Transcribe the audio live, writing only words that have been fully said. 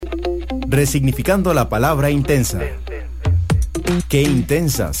resignificando la palabra intensa. ¡Qué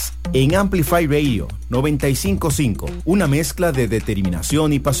intensas! En Amplify Radio 95.5, una mezcla de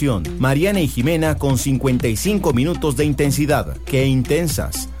determinación y pasión. Mariana y Jimena con 55 minutos de intensidad. ¡Qué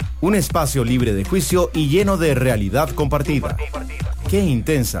intensas! Un espacio libre de juicio y lleno de realidad compartida. ¡Qué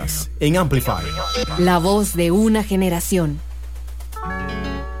intensas! En Amplify. La voz de una generación.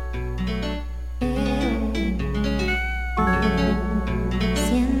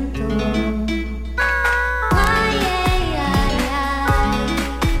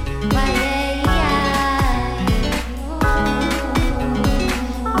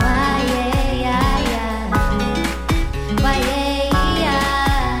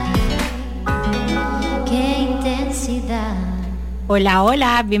 Hola,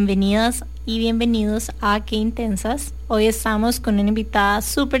 hola, bienvenidas y bienvenidos a Qué Intensas. Hoy estamos con una invitada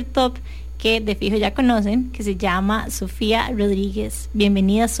súper top que de fijo ya conocen, que se llama Sophia Rodriguez.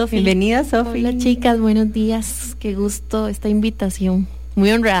 Bienvenida, Sophia. Bienvenida, Sophia. Hola, chicas, buenos días. Qué gusto esta invitación.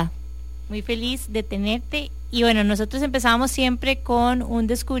 Muy honrada. Muy feliz de tenerte. Y bueno, nosotros empezamos siempre con un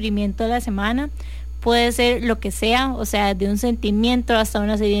descubrimiento de la semana. Puede ser lo que sea, o sea, de un sentimiento hasta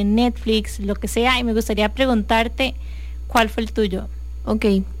una serie en Netflix, lo que sea. Y me gustaría preguntarte, ¿cuál fue el tuyo? Ok,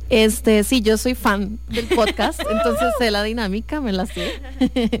 sí, yo soy fan del podcast, entonces sé la dinámica, me la sé.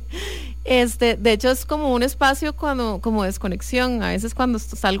 De hecho es como un espacio como desconexión. A veces cuando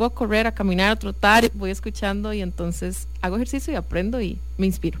salgo a correr, a caminar, a trotar, voy escuchando y entonces hago ejercicio y aprendo y me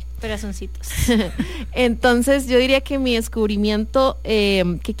inspiro. Corazoncitos. Entonces yo diría que mi descubrimiento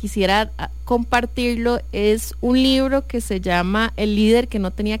que quisiera compartirlo es un libro que se llama El líder que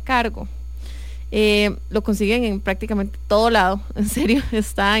no tenía cargo. Lo consiguen en prácticamente todo lado, en serio,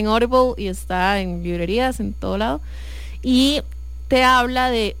 está en Audible y está en librerías, en todo lado, y te habla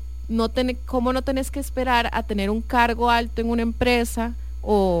de cómo no tenés que esperar a tener un cargo alto en una empresa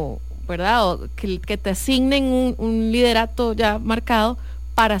 ¿verdad? O que te asignen un liderato ya marcado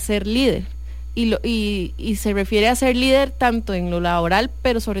para ser líder, y se refiere a ser líder tanto en lo laboral,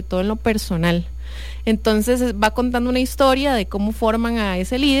 pero sobre todo en lo personal. Entonces va contando una historia de cómo forman a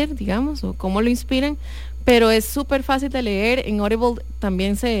ese líder, digamos, o cómo lo inspiran, pero es súper fácil de leer. En Audible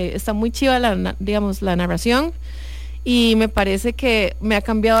también está muy chiva la narración, y me parece que me ha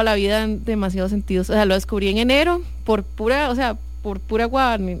cambiado la vida en demasiados sentidos. O sea, lo descubrí en enero por pura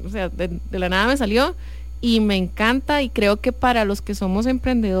guava, o sea, de la nada me salió y me encanta, y creo que para los que somos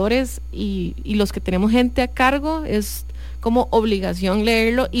emprendedores y los que tenemos gente a cargo es como obligación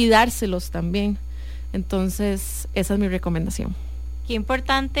leerlo y dárselos también. Entonces esa es mi recomendación. Qué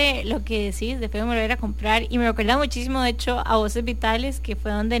importante lo que decís, después me lo voy a ir a comprar, y me recuerda muchísimo de hecho a Voces Vitales, que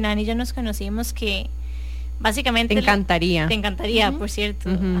fue donde Nani y yo nos conocimos, que básicamente te encantaría, uh-huh. Por cierto,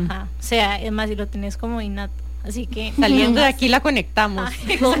 uh-huh. Ajá. O sea, es más, si lo tenés como innato, así que saliendo de aquí la conectamos.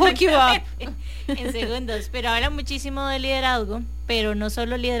 We'll hook you up en segundos. Pero habla muchísimo de liderazgo, pero no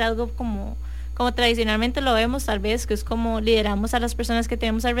solo liderazgo como tradicionalmente lo vemos, tal vez, que es como lideramos a las personas que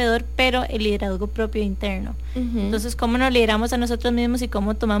tenemos alrededor, pero el liderazgo propio interno. Uh-huh. Entonces, cómo nos lideramos a nosotros mismos y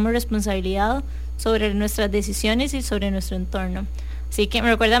cómo tomamos responsabilidad sobre nuestras decisiones y sobre nuestro entorno. Así que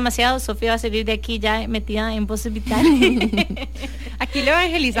me recuerda demasiado. Sofía va a salir de aquí ya metida en Voces Vitales. Aquí le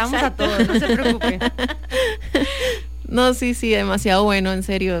evangelizamos Exacto. A todos, no se preocupe. No, sí, demasiado bueno, en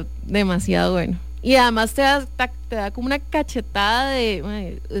serio, demasiado bueno. Y además te da como una cachetada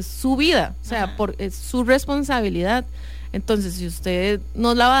de su vida, o sea, es su responsabilidad. Entonces, si usted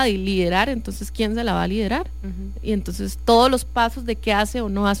no la va a liderar, entonces ¿quién se la va a liderar? Uh-huh. Y entonces todos los pasos de qué hace o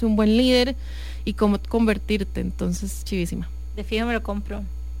no hace un buen líder y cómo convertirte. Entonces, chivísima. De fijo me lo compro.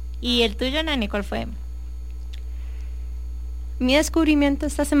 ¿Y el tuyo, Nani, cuál fue? Mi descubrimiento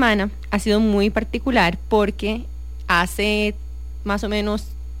esta semana ha sido muy particular porque hace más o menos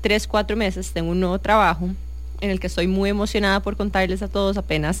 3-4 meses tengo un nuevo trabajo en el que estoy muy emocionada por contarles a todos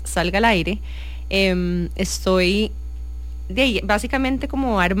apenas salga al aire. Estoy básicamente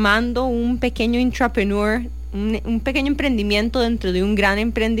como armando un pequeño intrapreneur, un pequeño emprendimiento dentro de un gran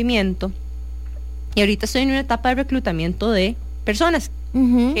emprendimiento, y ahorita estoy en una etapa de reclutamiento de personas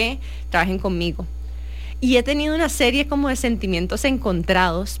uh-huh. que trabajen conmigo, y he tenido una serie como de sentimientos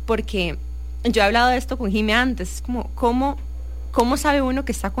encontrados, porque yo he hablado de esto con Jimé antes, es como ¿cómo sabe uno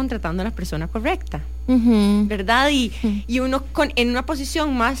que está contratando a la persona correcta? Uh-huh. ¿Verdad? Y uno en una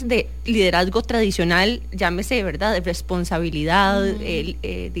posición más de liderazgo tradicional, llámese, ¿verdad?, de responsabilidad,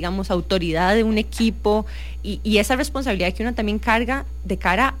 uh-huh. Digamos, autoridad de un equipo, y esa responsabilidad que uno también carga de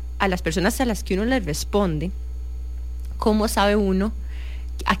cara a las personas a las que uno les responde. ¿Cómo sabe uno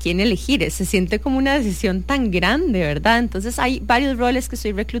a quién elegir. Se siente como una decisión tan grande, ¿verdad? Entonces hay varios roles que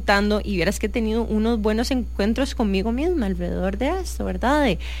estoy reclutando y vieras que he tenido unos buenos encuentros conmigo misma alrededor de esto, ¿verdad?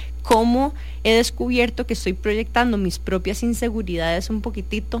 De cómo he descubierto que estoy proyectando mis propias inseguridades un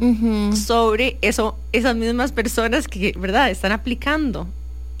poquitito sobre eso, esas mismas personas que, ¿verdad?, están aplicando.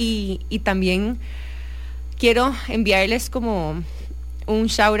 Y también quiero enviarles como un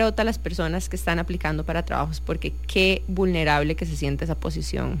shout out a las personas que están aplicando para trabajos, porque qué vulnerable que se siente esa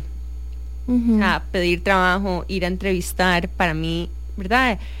posición. A pedir trabajo, ir a entrevistar, para mí,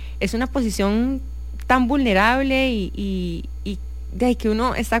 ¿verdad?, es una posición tan vulnerable y de que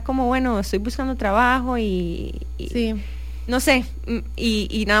uno está como, bueno, estoy buscando trabajo y sí. No sé,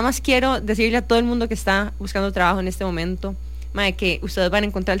 y nada más quiero decirle a todo el mundo que está buscando trabajo en este momento, que ustedes van a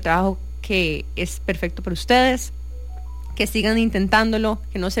encontrar el trabajo que es perfecto para ustedes, que sigan intentándolo,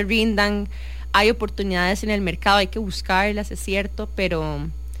 que no se rindan. Hay oportunidades en el mercado, hay que buscarlas, es cierto, pero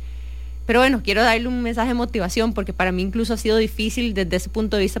bueno, quiero darle un mensaje de motivación, porque para mí incluso ha sido difícil desde ese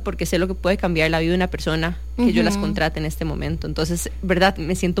punto de vista, porque sé lo que puede cambiar la vida de una persona que yo las contrate en este momento. Entonces, verdad,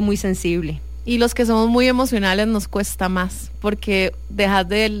 me siento muy sensible. Y los que somos muy emocionales nos cuesta más, porque dejas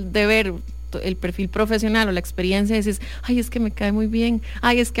de ver el perfil profesional o la experiencia y dices, ay, es que me cae muy bien,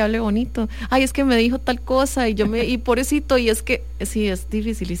 ay, es que hable bonito, ay, es que me dijo tal cosa y pobrecito, y es que sí, es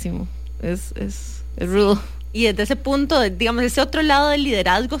dificilísimo, es rudo. Y desde ese punto, digamos, ese otro lado del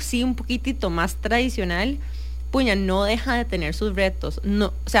liderazgo, sí, un poquitito más tradicional, puña, no deja de tener sus retos.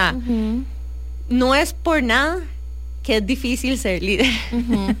 No, o sea, no es por nada que es difícil ser líder.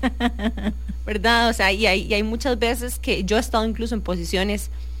 ¿Verdad? O sea, y hay muchas veces que yo he estado incluso en posiciones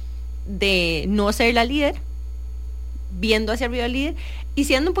de no ser la líder, viendo hacia arriba el líder y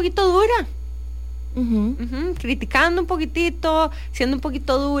siendo un poquito dura. Criticando un poquitito, siendo un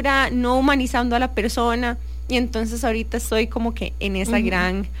poquito dura, no humanizando a la persona. Y entonces ahorita estoy como que en esa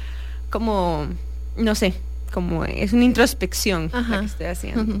gran, como, no sé, como es una introspección la que estoy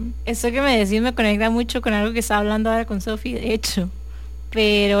haciendo. Eso que me decís me conecta mucho con algo que estaba hablando ahora con Sophie, de hecho.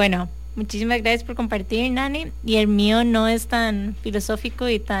 Pero bueno, muchísimas gracias por compartir, Nani. Y el mío no es tan filosófico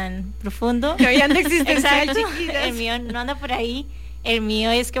y tan profundo. Que hoy anda existencial, chiquitas. El mío no anda por ahí. El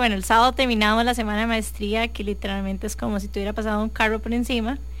mío es que, bueno, el sábado terminamos la semana de maestría, que literalmente es como si tuviera pasado un carro por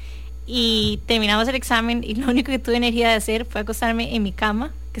encima. Y terminamos el examen y lo único que tuve energía de hacer fue acostarme en mi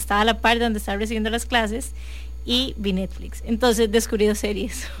cama, que estaba a la par de donde estaba recibiendo las clases, y vi Netflix. Entonces descubrí 2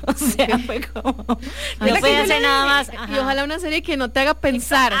 series. O sea, fue como no podía hacer nada más. Y ojalá una serie que no te haga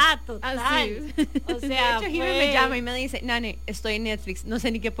pensar. Total. O sea, de hecho, Jimmy me llama y me dice, Nane, estoy en Netflix, no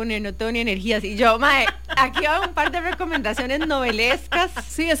sé ni qué poner, no tengo ni energías. Y yo, mae, aquí va un par de recomendaciones novelescas.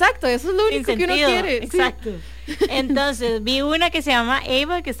 Sí, exacto, eso es lo único que uno quiere. Exacto. Sí. Entonces vi una que se llama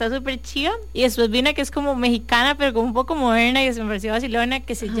Ava, que está súper chida, y después vi una que es como mexicana, pero como un poco moderna, y se me pareció vacilona,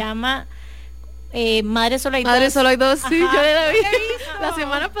 que se llama Madre Solo hay Dos. Solo hay dos, sí, yo la vi la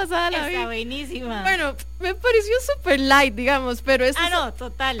semana pasada, la vi. Está buenísima. Bueno, me pareció súper light, digamos, pero es no,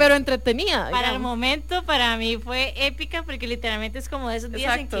 total. Pero entretenida. Para el momento, para mí fue épica, porque literalmente es como de esos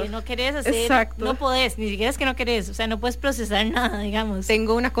días en que no querés hacer, no podés, ni siquiera es que no querés, o sea, no puedes procesar nada, digamos.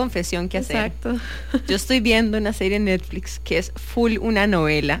 Tengo una confesión que hacer. Exacto. Yo estoy viendo una serie en Netflix que es full una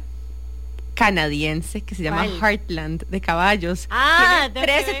novela canadiense que se llama Heartland, de caballos. Tiene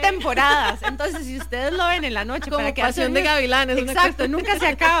 13 temporadas. Entonces, si ustedes lo ven en la noche, como para que Pasión de Gavilanes. Exacto, nunca se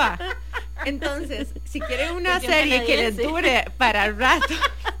acaba. Entonces, si quieren una serie que les dure para el rato,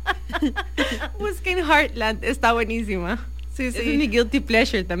 busquen Heartland, está buenísima. Sí. Es mi guilty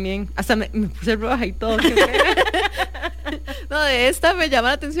pleasure también. Hasta me puse roja y todo. No, de esta me llama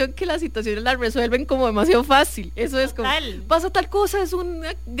la atención que las situaciones las resuelven como demasiado fácil. Eso es como, pasa tal cosa, es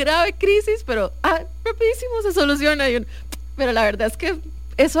una grave crisis, pero rapidísimo se soluciona. Pero la verdad es que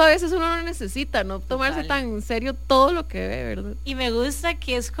eso a veces uno no necesita, no tomarse tan en serio todo lo que ve, ¿verdad? Y me gusta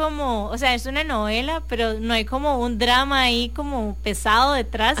que es como, o sea, es una novela, pero no hay como un drama ahí como pesado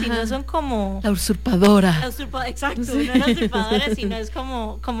detrás, sino son como... La usurpadora. Exacto, sí. No la usurpadora, sino es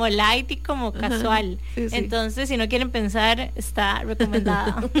como light y como casual. Sí. Entonces, si no quieren pensar, está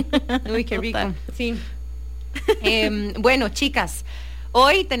recomendada. Uy, qué rico. Sí. Bueno, chicas,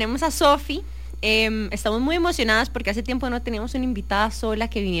 hoy tenemos a Sophie. Estamos muy emocionadas porque hace tiempo no teníamos una invitada sola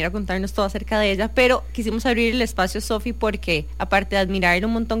que viniera a contarnos todo acerca de ella, pero quisimos abrir el espacio a Sophie porque, aparte de admirarla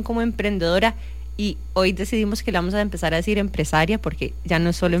un montón como emprendedora, y hoy decidimos que le vamos a empezar a decir empresaria porque ya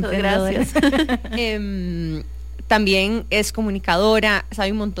no es solo emprendedora. También es comunicadora,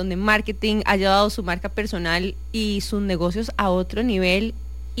 sabe un montón de marketing, ha llevado su marca personal y sus negocios a otro nivel,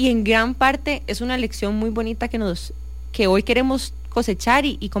 y en gran parte es una lección muy bonita que hoy queremos cosechar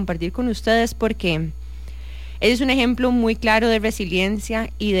y compartir con ustedes, porque Ella es un ejemplo muy claro de resiliencia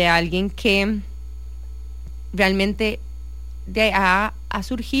y de alguien que realmente ha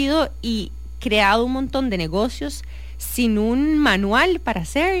surgido y creado un montón de negocios sin un manual para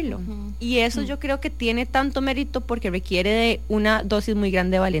hacerlo. Y eso yo creo que tiene tanto mérito porque requiere de una dosis muy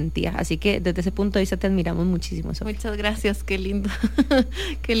grande de valentía. Así que desde ese punto de vista te admiramos muchísimo, Sofía. Muchas gracias, qué lindo.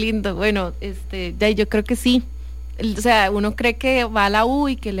 Qué lindo. Bueno, yo creo que sí. O sea, uno cree que va a la U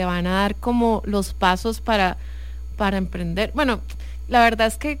y que le van a dar como los pasos para emprender. Bueno, la verdad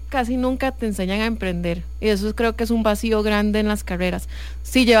es que casi nunca te enseñan a emprender, y eso creo que es un vacío grande en las carreras.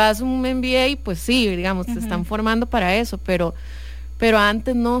 Si llevas un MBA, pues sí, digamos, te están formando para eso, pero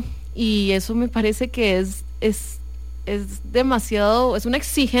antes no, y eso me parece que es demasiado, es una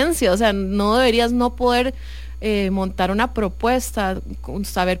exigencia. O sea, no deberías no poder montar una propuesta,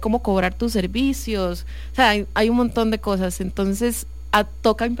 saber cómo cobrar tus servicios. O sea, hay un montón de cosas, entonces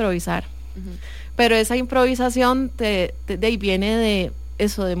toca improvisar. Pero esa improvisación de ahí viene de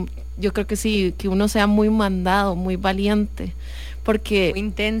eso, yo creo que sí, que uno sea muy mandado, muy valiente, porque muy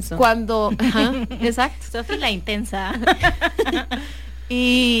intenso. Cuando, exacto. Sophie la intensa.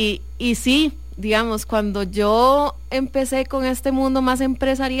 y sí, digamos, cuando yo empecé con este mundo más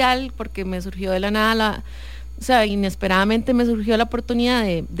empresarial, porque me surgió de la nada o sea, inesperadamente me surgió la oportunidad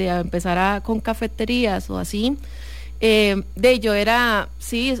de empezar con cafeterías o así. Yo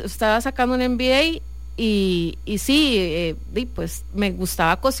estaba sacando un MBA y sí, pues me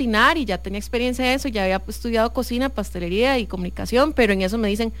gustaba cocinar y ya tenía experiencia de eso, ya había estudiado cocina, pastelería y comunicación, pero en eso me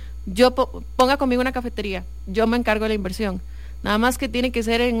dicen, ponga conmigo una cafetería, yo me encargo de la inversión. Nada más que tiene que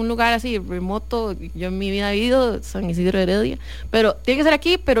ser en un lugar así, remoto. Yo en mi vida he ido San Isidro de Heredia, pero tiene que ser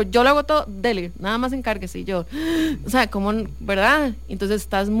aquí, pero yo lo hago todo, dele, nada más encárguese. Y yo, o sea, ¿cómo, verdad? Entonces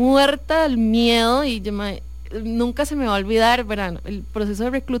estás muerta del miedo y nunca se me va a olvidar, ¿verdad? El proceso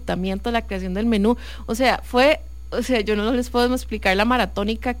de reclutamiento, la creación del menú. O sea, yo no les puedo explicar la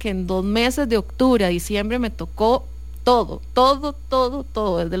maratónica que en 2 meses, de octubre a diciembre, me tocó todo,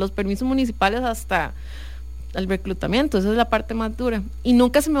 desde los permisos municipales hasta el reclutamiento. Esa es la parte más dura. Y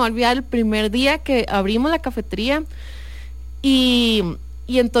nunca se me va a olvidar el primer día que abrimos la cafetería y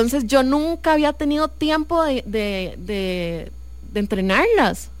entonces yo nunca había tenido tiempo de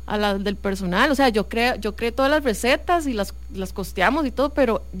entrenarlas a las del personal. O sea, yo creé todas las recetas y las costeamos y todo,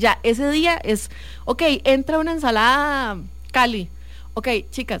 pero ya ese día es, ok, entra una ensalada Cali, ok,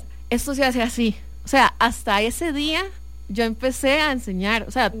 chicas, esto se hace así. O sea, hasta ese día yo empecé a enseñar,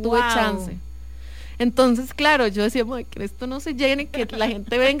 o sea, tuve chance. Entonces, claro, yo decía, que esto no se llene, que la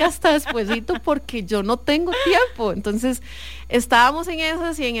gente venga hasta despuesito porque yo no tengo tiempo. Entonces, estábamos en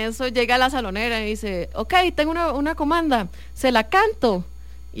esas y en eso llega la salonera y dice, ok, tengo una comanda, se la canto.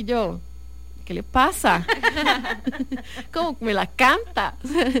 Y yo, ¿qué le pasa? Como me la canta.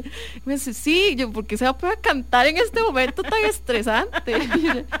 Me dice, sí, yo, ¿por qué se va a poder cantar en este momento tan estresante?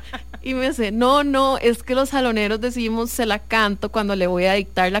 Y me dice, no, es que los saloneros decimos se la canto cuando le voy a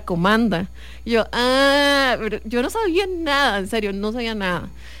dictar la comanda. Y yo, pero yo no sabía nada, en serio, no sabía nada.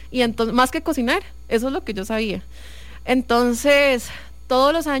 Y entonces, más que cocinar, eso es lo que yo sabía. Entonces,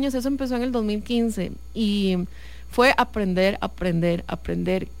 todos los años, eso empezó en el 2015 y fue aprender,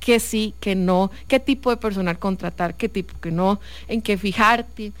 qué sí, qué no, qué tipo de personal contratar, qué tipo que no, en qué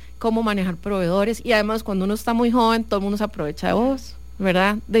fijarte, cómo manejar proveedores. Y además, cuando uno está muy joven, todo el mundo se aprovecha de vos,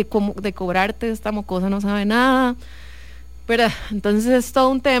 ¿verdad? De cobrarte, esta mocosa no sabe nada, ¿verdad? Entonces es todo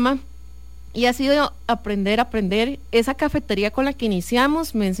un tema y ha sido aprender. Esa cafetería con la que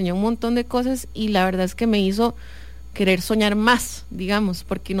iniciamos me enseñó un montón de cosas y la verdad es que me hizo querer soñar más, digamos,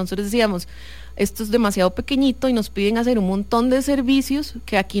 porque nosotros decíamos, esto es demasiado pequeñito y nos piden hacer un montón de servicios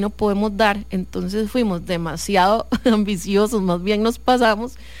que aquí no podemos dar. Entonces fuimos demasiado ambiciosos, más bien nos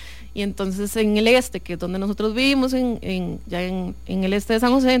pasamos. Y entonces en el que es donde nosotros vivimos, en el este de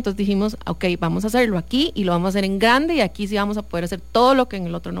San José, entonces dijimos, ok, vamos a hacerlo aquí y lo vamos a hacer en grande y aquí sí vamos a poder hacer todo lo que en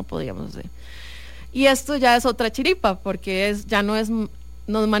el otro no podíamos hacer. Y esto ya es otra chiripa, porque no es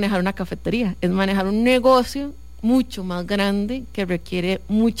manejar una cafetería, es manejar un negocio mucho más grande que requiere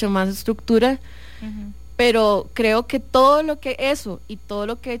mucha más estructura. Pero creo que todo lo que he hecho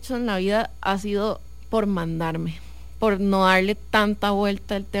en la vida ha sido por mandarme, por no darle tanta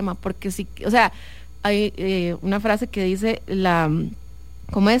vuelta al tema, porque sí, o sea, hay una frase que dice el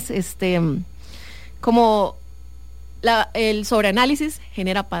sobreanálisis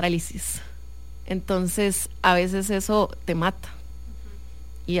genera parálisis. Entonces, a veces eso te mata.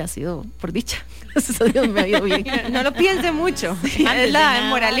 Y ha sido por dicha. Gracias a Dios me ha ido bien. No lo piense mucho. Sí, es la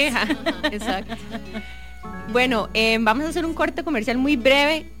moraleja. Exacto. Bueno, vamos a hacer un corte comercial muy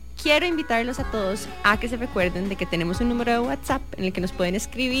breve. quiero invitarlos a todos a que se recuerden de que tenemos un número de WhatsApp en el que nos pueden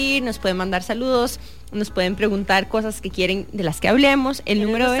escribir, nos pueden mandar saludos, nos pueden preguntar cosas que quieren de las que hablemos. El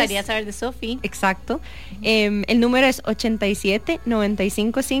número me gustaría saber de Sofi. Exacto. El número es 87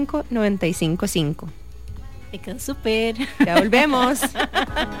 955 955. Me quedó súper. Ya volvemos.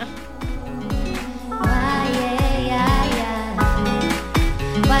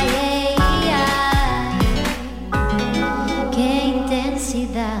 Qué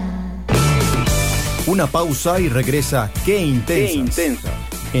intensidad. Una pausa y regresa Qué Intensas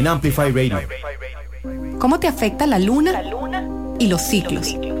en Amplify Radio. ¿Cómo te afecta la luna y los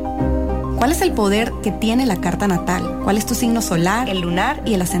ciclos? ¿Cuál es el poder que tiene la carta natal? ¿Cuál es tu signo solar, el lunar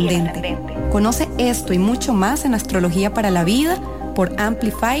y el ascendente? Conoce esto y mucho más en Astrología para la Vida por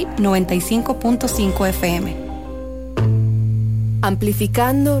Amplify 95.5 FM.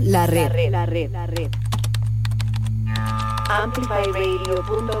 Amplificando la red.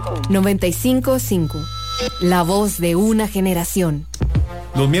 AmplifyRadio.com 95.5. La voz de una generación.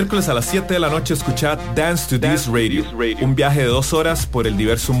 Los miércoles a las 7 de la noche escuchad Dance to This Radio, un viaje de 2 horas por el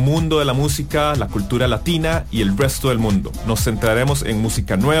diverso mundo de la música, la cultura latina y el resto del mundo. Nos centraremos en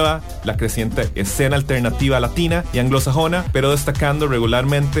música nueva, la creciente escena alternativa latina y anglosajona, pero destacando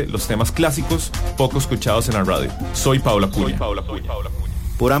regularmente los temas clásicos poco escuchados en la radio. Soy Paula Cuña.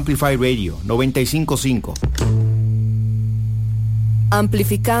 Por Amplify Radio 95.5.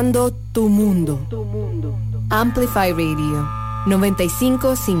 Amplificando tu mundo. Amplify Radio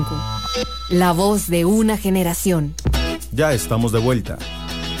 95.5. La voz de una generación. Ya estamos de vuelta.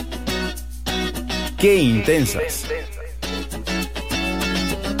 Qué intensas.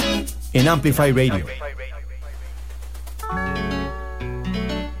 En Amplify Radio.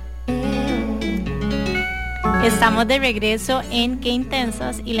 Estamos de regreso en Qué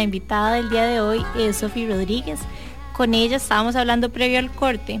Intensas y la invitada del día de hoy es Sophia Rodriguez. Con ella estábamos hablando previo al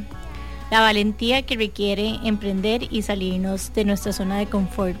corte la valentía que requiere emprender y salirnos de nuestra zona de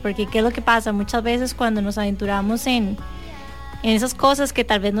confort, porque ¿qué es lo que pasa? Muchas veces cuando nos aventuramos en esas cosas que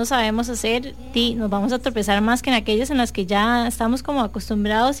tal vez no sabemos hacer, nos vamos a tropezar más que en aquellas en las que ya estamos como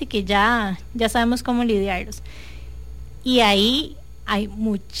acostumbrados y que ya sabemos cómo lidiarlos. Y ahí hay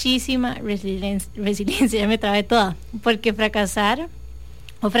muchísima resiliencia, ya me trabé toda, porque fracasar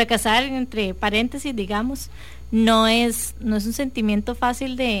entre paréntesis, digamos, no es un sentimiento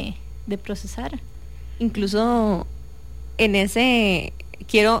fácil de procesar. Incluso en ese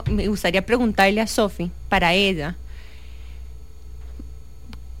me gustaría preguntarle a Sophie, para ella,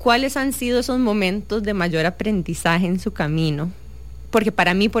 ¿cuáles han sido esos momentos de mayor aprendizaje en su camino? Porque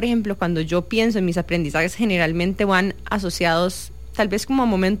para mí, por ejemplo, cuando yo pienso en mis aprendizajes, generalmente van asociados tal vez como a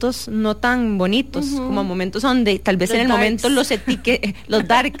momentos no tan bonitos, como a momentos donde tal vez en el momento los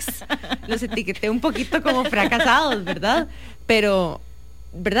darks, los etiqueté un poquito como fracasados, ¿verdad? Pero,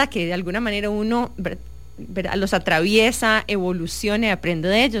 ¿verdad? Que de alguna manera uno los atraviesa, evoluciona y aprende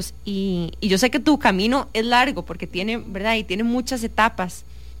de ellos. Y yo sé que tu camino es largo porque tiene, ¿verdad? Y tiene muchas etapas,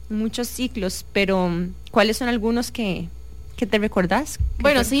 muchos ciclos, pero ¿cuáles son algunos que te recordás?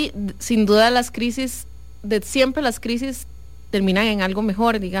 Bueno, sí, sin duda las crisis terminan en algo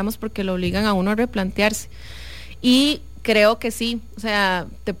mejor, digamos, porque lo obligan a uno a replantearse. Y creo que sí, o sea,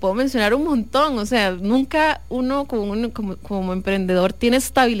 te puedo mencionar un montón, o sea, nunca uno como emprendedor tiene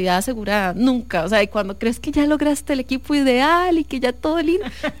estabilidad asegurada, nunca, o sea, y cuando crees que ya lograste el equipo ideal y que ya todo lindo,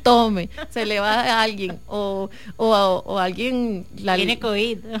 se le va a alguien, o alguien... Tiene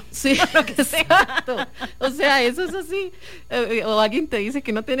COVID. Sí, exacto, o sea, eso es así, o alguien te dice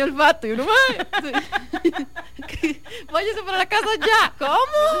que no tiene olfato, y uno, váyase para la casa ya,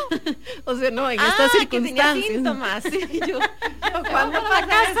 ¿cómo? O sea, no, en estas circunstancias. Que tenía síntomas, sí. Yo ¿cuándo para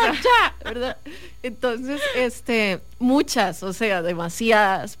casa ya? ¿Verdad? Entonces, muchas, o sea,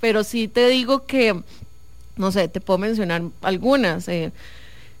 demasiadas, pero sí te digo que, no sé, te puedo mencionar algunas.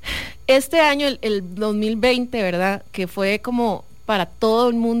 Este año, el 2020, ¿verdad? Que fue como para todo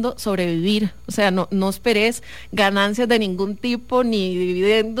el mundo sobrevivir, o sea, no esperes ganancias de ningún tipo, ni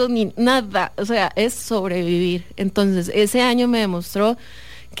dividendos, ni nada, o sea, es sobrevivir. Entonces, ese año me demostró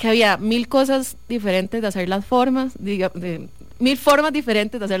que había 1000 cosas diferentes de hacer las formas, 1000 formas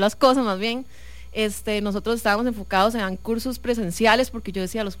diferentes de hacer las cosas, más bien. Nosotros estábamos enfocados en cursos presenciales, porque yo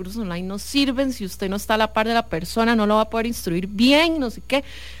decía, los cursos online no sirven, si usted no está a la par de la persona, no lo va a poder instruir bien, no sé qué.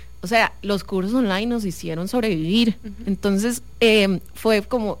 O sea, los cursos online nos hicieron sobrevivir. Entonces, fue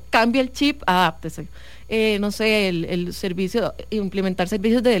como, cambia el chip, adáptese. No sé, el servicio, implementar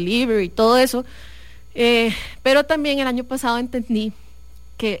servicios de delivery, todo eso. Pero también el año pasado entendí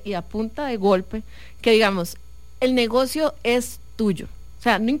y a punta de golpe, que digamos, el negocio es tuyo. O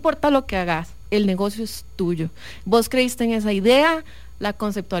sea, no importa lo que hagas, el negocio es tuyo. Vos creíste en esa idea, la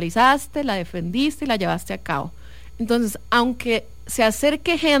conceptualizaste, la defendiste y la llevaste a cabo. Entonces, aunque se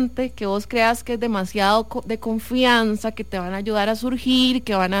acerque gente que vos creas que es demasiado de confianza, que te van a ayudar a surgir,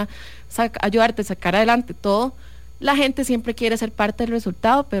 que van a ayudarte a sacar adelante todo, la gente siempre quiere ser parte del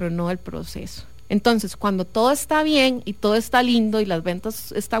resultado, pero no del proceso. Entonces, cuando todo está bien y todo está lindo y las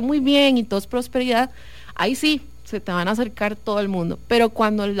ventas están muy bien y todo es prosperidad, ahí sí, se te van a acercar todo el mundo. Pero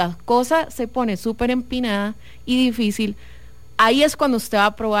cuando la cosa se pone súper empinada y difícil, ahí es cuando usted va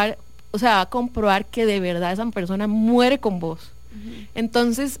a probar, o sea, va a comprobar que de verdad esa persona muere con vos.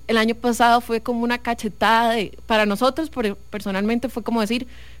 Entonces, el año pasado fue como una cachetada para nosotros, personalmente fue como decir,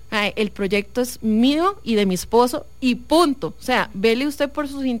 el proyecto es mío y de mi esposo y punto. O sea, vele usted por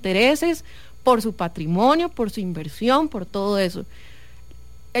sus intereses, por su patrimonio, por su inversión, por todo eso.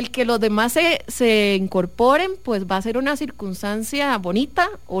 El que los demás se incorporen, pues va a ser una circunstancia bonita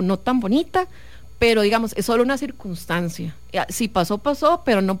o no tan bonita, pero digamos, es solo una circunstancia. Si pasó, pasó,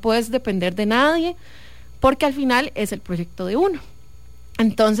 pero no puedes depender de nadie, porque al final es el proyecto de uno.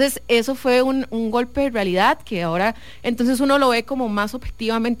 Entonces, eso fue un golpe de realidad que ahora, entonces uno lo ve como más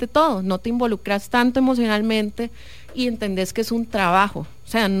objetivamente todo, no te involucras tanto emocionalmente y entendés que es un trabajo. O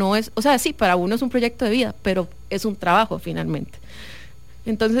sea, no es, o sea, sí, para uno es un proyecto de vida, pero es un trabajo finalmente.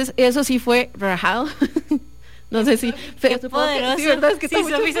 Entonces, eso sí fue rajado. No sé si... Qué poderoso. Sí, ¿verdad? Es que sí,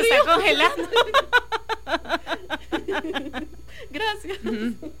 Sophie se está congelando. Gracias.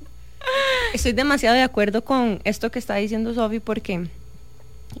 Estoy demasiado de acuerdo con esto que está diciendo Sophie, porque...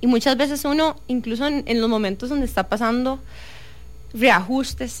 Y muchas veces uno, incluso en los momentos donde está pasando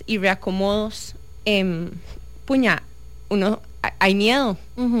reajustes y reacomodos, uno... Hay miedo,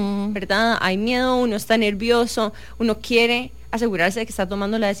 ¿verdad? Hay miedo, uno está nervioso, uno quiere asegurarse de que está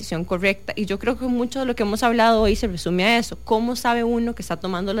tomando la decisión correcta. Y yo creo que mucho de lo que hemos hablado hoy se resume a eso. ¿Cómo sabe uno que está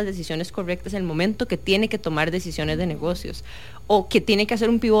tomando las decisiones correctas en el momento que tiene que tomar decisiones de negocios? O que tiene que hacer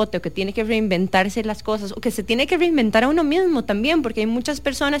un pivote, o que tiene que reinventarse las cosas, o que se tiene que reinventar a uno mismo también, porque hay muchas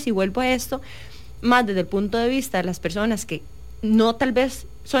personas, y vuelvo a esto, más desde el punto de vista de las personas que no tal vez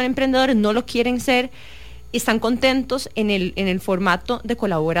son emprendedores, no lo quieren ser, están contentos en el formato de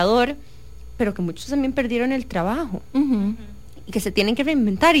colaborador, pero que muchos también perdieron el trabajo. Y que se tienen que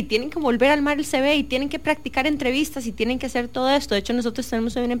reinventar y tienen que volver a armar el CV y tienen que practicar entrevistas y tienen que hacer todo esto. De hecho, nosotros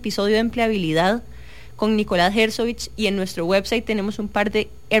tenemos hoy un episodio de empleabilidad con Nicolás Herzovich y en nuestro website tenemos un par de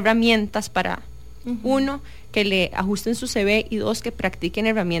herramientas para, uno, que le ajusten su CV y dos, que practiquen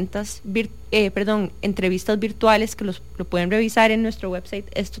entrevistas virtuales que lo pueden revisar en nuestro website,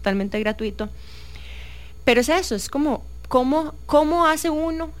 es totalmente gratuito. Pero es eso, es como ¿cómo hace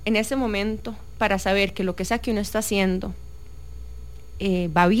uno en ese momento para saber que lo que sea que uno está haciendo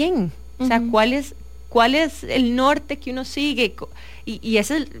va bien? O sea, ¿cuál es el norte que uno sigue? Y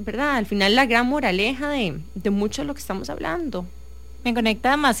esa es, ¿verdad? Al final la gran moraleja de mucho de lo que estamos hablando. Me conecta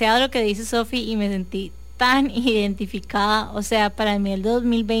demasiado lo que dice Sophie y me sentí tan identificada. O sea, para mí el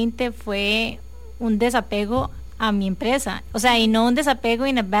 2020 fue un desapego a mi empresa. O sea, y no un desapego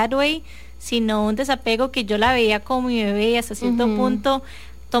in a bad way, sino un desapego que yo la veía como mi bebé y hasta cierto punto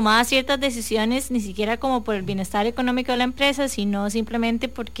tomaba ciertas decisiones, ni siquiera como por el bienestar económico de la empresa, sino simplemente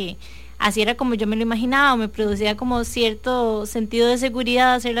porque así era como yo me lo imaginaba, o me producía como cierto sentido de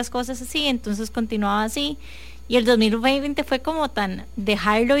seguridad hacer las cosas así, entonces continuaba así. Y el 2020 fue como tan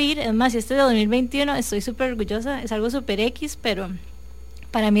dejarlo ir. Es más, este de 2021 estoy súper orgullosa, es algo súper X, pero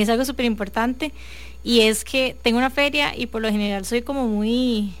para mí es algo súper importante, y es que tengo una feria y por lo general soy como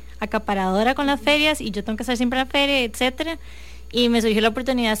muy acaparadora con las ferias y yo tengo que estar siempre en la feria, etcétera, y me surgió la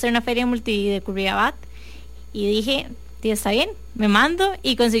oportunidad de hacer una feria multi de Curriabat y dije, tía, está bien, me mando,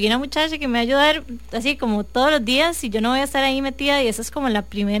 y conseguí una muchacha que me va a ayudar así como todos los días y yo no voy a estar ahí metida, y esa es como la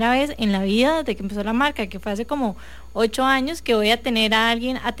primera vez en la vida desde que empezó la marca, que fue hace como 8 años, que voy a tener a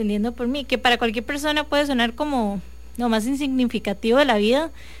alguien atendiendo por mí, que para cualquier persona puede sonar como lo más insignificativo de la vida,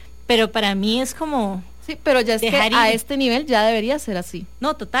 pero para mí es como... Sí, pero ya es que a este nivel ya debería ser así.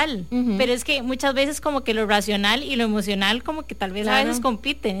 No, total. Pero es que muchas veces como que lo racional y lo emocional como que tal vez a veces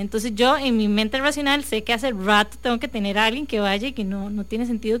compiten. Entonces yo en mi mente racional sé que hace rato tengo que tener a alguien que vaya y que no tiene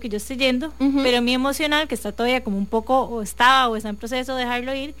sentido que yo esté yendo. Pero mi emocional, que está todavía como un poco, o está en proceso de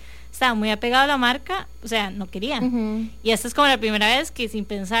dejarlo ir, estaba muy apegado a la marca, o sea, no quería. Y esta es como la primera vez que sin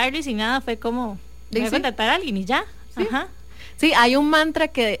pensarlo y sin nada fue como, voy a contratar a alguien y ya. ¿Sí? Sí, hay un mantra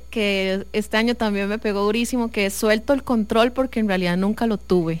que este año también me pegó durísimo, que es suelto el control porque en realidad nunca lo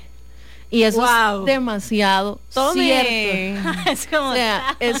tuve. Y eso es demasiado cierto. Es como, o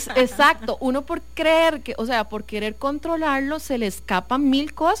sea, es exacto. Uno por creer que, o sea, por querer controlarlo, se le escapan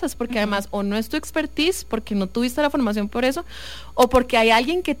 1000 cosas, porque además o no es tu expertise, porque no tuviste la formación por eso, o porque hay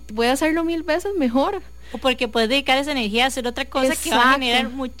alguien que puede hacerlo 1000 veces mejor. O porque puedes dedicar esa energía a hacer otra cosa que va a generar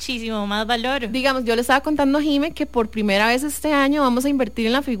muchísimo más valor. Digamos, yo le estaba contando a Jime que por primera vez este año vamos a invertir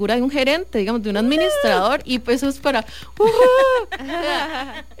en la figura de un gerente, digamos, de un administrador, y pues eso es para...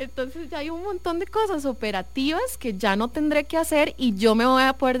 Entonces ya hay un montón de cosas operativas que ya no tendré que hacer y yo me voy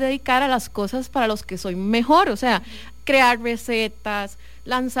a poder dedicar a las cosas para los que soy mejor, o sea, crear recetas,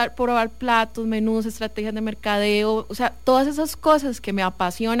 probar platos, menús, estrategias de mercadeo, o sea, todas esas cosas que me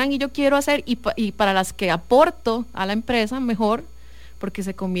apasionan y yo quiero hacer y para las que aporto a la empresa mejor, porque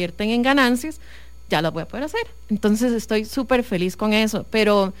se convierten en ganancias, ya las voy a poder hacer. Entonces estoy súper feliz con eso,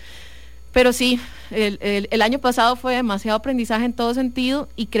 pero sí, el año pasado fue demasiado aprendizaje en todo sentido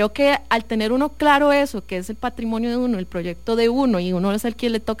y creo que al tener uno claro eso, que es el patrimonio de uno, el proyecto de uno y uno es el que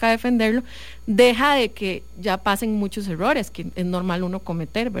le toca defenderlo, deja de que ya pasen muchos errores que es normal uno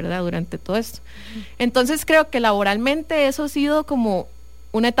cometer, ¿verdad? Durante todo esto. Entonces creo que laboralmente eso ha sido como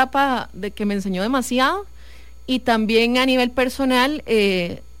una etapa de que me enseñó demasiado y también a nivel personal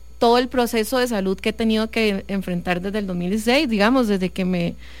todo el proceso de salud que he tenido que enfrentar desde el 2016, digamos, desde que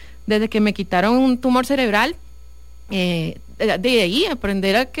me quitaron un tumor cerebral, de ahí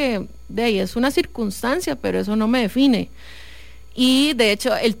aprender a que de ahí es una circunstancia, pero eso no me define. Y de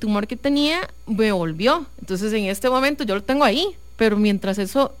hecho el tumor que tenía me volvió, entonces en este momento yo lo tengo ahí, pero mientras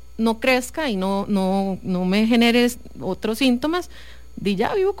eso no crezca y no me genere otros síntomas,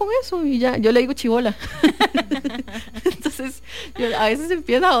 ya vivo con eso y ya, yo le digo chibola. Entonces a veces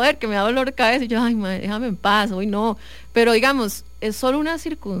empieza a joder, que me da dolor de cabeza y yo, ay madre, déjame en paz, hoy no, pero digamos, es solo una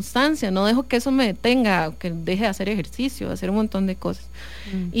circunstancia, no dejo que eso me detenga, que deje de hacer ejercicio, de hacer un montón de cosas.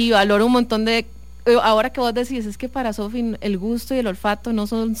 Y valoro un montón de, ahora que vos decís, es que para Sophie el gusto y el olfato no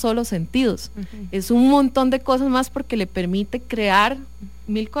son solo sentidos, es un montón de cosas más porque le permite crear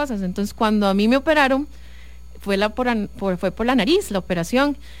mil cosas. Entonces cuando a mí me operaron, fue por la nariz, la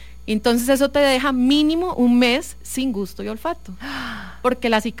operación. Entonces eso te deja mínimo un mes sin gusto y olfato, porque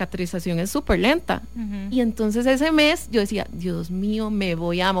la cicatrización es súper lenta. Y entonces ese mes yo decía, Dios mío, me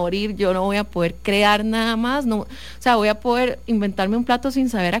voy a morir, yo no voy a poder crear nada más, no, o sea, voy a poder inventarme un plato sin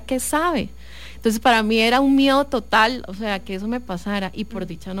saber a qué sabe. Entonces para mí era un miedo total, o sea, que eso me pasara, y por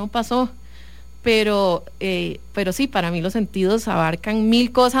dicha no pasó. Pero sí, para mí los sentidos abarcan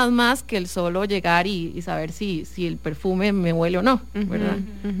mil cosas más que el solo llegar y saber si el perfume me huele o no, ¿verdad?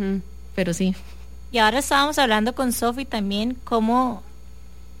 Pero sí. Y ahora estábamos hablando con Sophie también cómo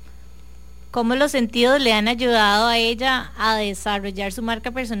los sentidos le han ayudado a ella a desarrollar su marca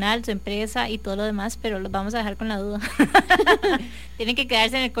personal, su empresa y todo lo demás, pero los vamos a dejar con la duda. Tienen que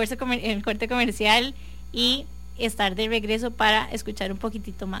quedarse en el corte comercial y estar de regreso para escuchar un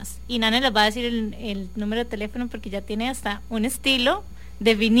poquitito más. Y Nana les va a decir el número de teléfono porque ya tiene hasta un estilo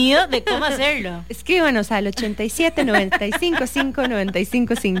definido de cómo hacerlo. Escríbanos al 87 95 5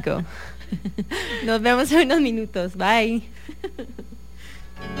 95 5. Nos vemos en unos minutos. Bye.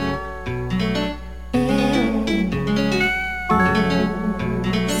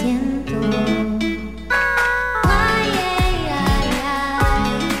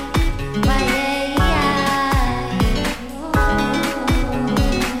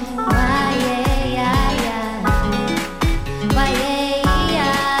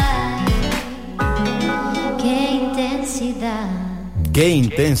 Qué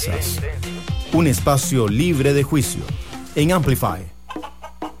intensas. Un espacio libre de juicio en Amplify.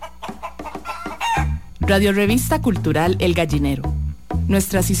 Radio Revista Cultural El Gallinero.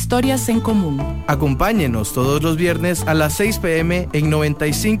 Nuestras historias en común. Acompáñenos todos los viernes a las 6 p.m. en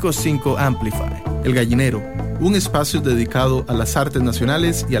 95.5 Amplify. El Gallinero, un espacio dedicado a las artes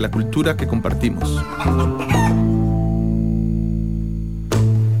nacionales y a la cultura que compartimos.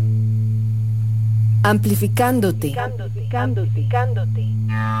 Amplificándote.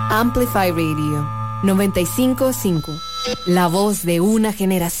 Amplify Radio 95.5. La voz de una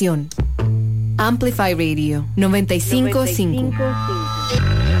generación. Amplify Radio 95.5.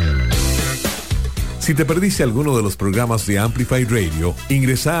 Si te perdiste alguno de los programas de Amplify Radio,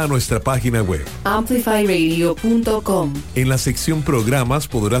 ingresa a nuestra página web amplifyradio.com. En la sección Programas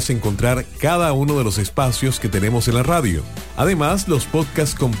podrás encontrar cada uno de los espacios que tenemos en la radio. Además, los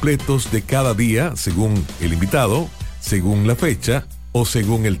podcasts completos de cada día, según el invitado, según la fecha o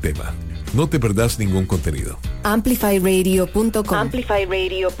según el tema. No te perdás ningún contenido. amplifyradio.com.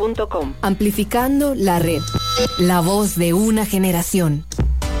 amplifyradio.com. Amplificando la red. La voz de una generación.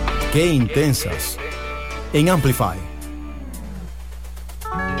 Qué intensas. En Amplify.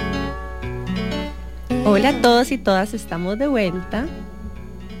 Hola a todos y todas, estamos de vuelta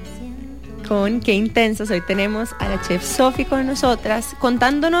con Qué Intensas. Hoy tenemos a la chef Sophie con nosotras,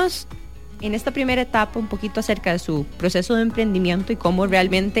 contándonos en esta primera etapa un poquito acerca de su proceso de emprendimiento y cómo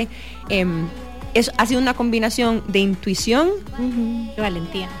realmente ha sido una combinación de intuición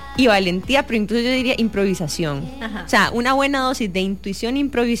y valentía, pero incluso yo diría improvisación. O sea, una buena dosis de intuición e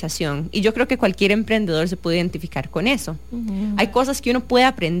improvisación. Y yo creo que cualquier emprendedor se puede identificar con eso. Hay cosas que uno puede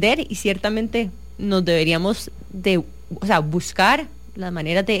aprender y ciertamente nos deberíamos buscar las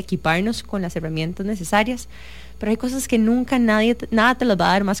maneras de equiparnos con las herramientas necesarias, pero hay cosas que nunca nada te las va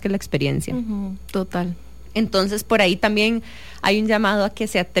a dar más que la experiencia. Total. Entonces, por ahí también hay un llamado a que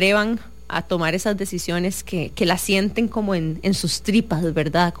se atrevan a tomar esas decisiones que las sienten como en sus tripas,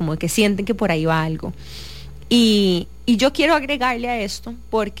 ¿verdad? Como que sienten que por ahí va algo. Y yo quiero agregarle a esto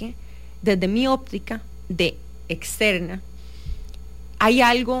porque desde mi óptica de externa hay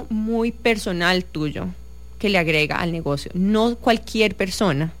algo muy personal tuyo que le agrega al negocio. No cualquier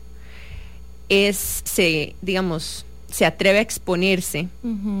persona se atreve a exponerse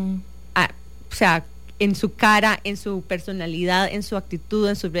en su cara, en su personalidad, en su actitud,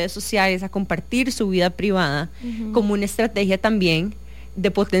 en sus redes sociales, a compartir su vida privada como una estrategia también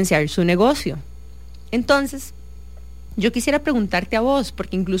de potenciar su negocio. Entonces, yo quisiera preguntarte a vos,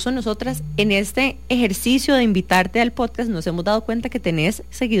 porque incluso nosotras en este ejercicio de invitarte al podcast nos hemos dado cuenta que tenés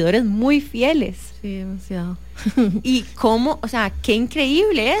seguidores muy fieles. Sí, demasiado. Y cómo, qué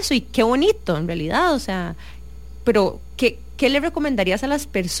increíble eso y qué bonito en realidad, pero ¿qué le recomendarías a las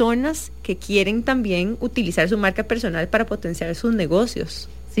personas que quieren también utilizar su marca personal para potenciar sus negocios?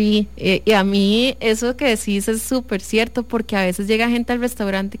 Sí, y a mí eso que decís es súper cierto, porque a veces llega gente al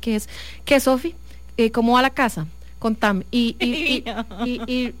restaurante que Sofi, ¿cómo va la casa? Contame. Y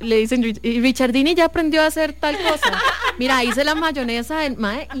le dicen, y Richardini ya aprendió a hacer tal cosa. Mira, hice la mayonesa del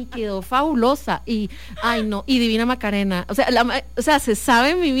mae y quedó fabulosa. Y divina Macarena. Se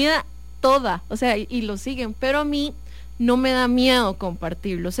sabe mi vida toda. Y lo siguen. Pero a mí no me da miedo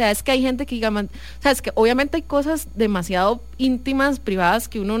compartirlo. Es que hay gente que diga, es que obviamente hay cosas demasiado íntimas, privadas,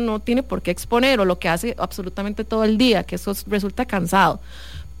 que uno no tiene por qué exponer, o lo que hace absolutamente todo el día, que eso resulta cansado.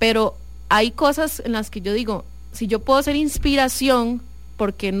 Pero hay cosas en las que yo digo, si yo puedo ser inspiración,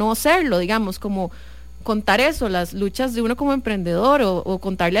 ¿por qué no serlo? Digamos, como contar eso, las luchas de uno como emprendedor, o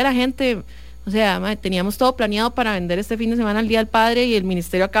contarle a la gente, teníamos todo planeado para vender este fin de semana el Día del Padre y el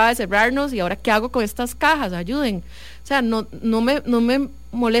ministerio acaba de cerrarnos, y ahora ¿qué hago con estas cajas? Ayuden. No me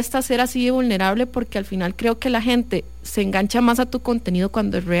molesta ser así de vulnerable, porque al final creo que la gente se engancha más a tu contenido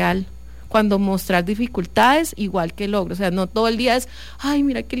cuando es real, cuando mostrar dificultades igual que logros. No todo el día es, ay,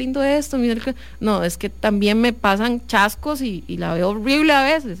 mira qué lindo esto, no, es que también me pasan chascos y la veo horrible a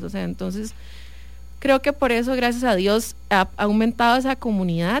veces. Entonces creo que por eso, gracias a Dios, ha aumentado esa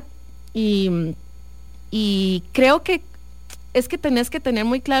comunidad, y creo que es que tenés que tener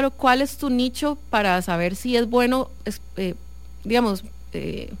muy claro cuál es tu nicho para saber si es bueno,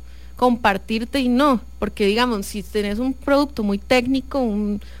 compartirte y no, porque digamos, si tenés un producto muy técnico,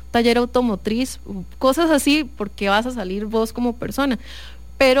 un taller automotriz, cosas así, porque vas a salir vos como persona.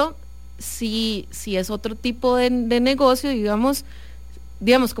 Pero si es otro tipo de negocio, digamos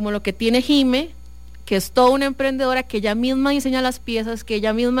como lo que tiene Jime, que es toda una emprendedora, que ella misma diseña las piezas, que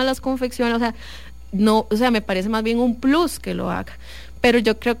ella misma las confecciona, me parece más bien un plus que lo haga. Pero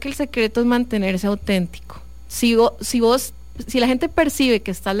yo creo que el secreto es mantenerse auténtico. Si la gente percibe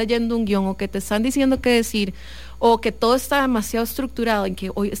que estás leyendo un guión, o que te están diciendo qué decir, o que todo está demasiado estructurado, en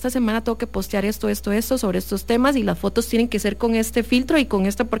que hoy, esta semana tengo que postear esto sobre estos temas, y las fotos tienen que ser con este filtro y con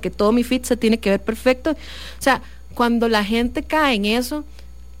esto, porque todo mi feed se tiene que ver perfecto. Cuando la gente cae en eso,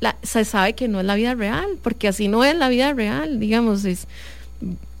 se sabe que no es la vida real, porque así no es la vida real, digamos,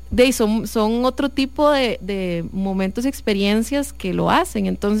 son otro tipo de momentos y experiencias que lo hacen.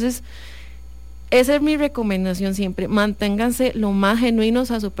 Entonces, esa es mi recomendación siempre: manténganse lo más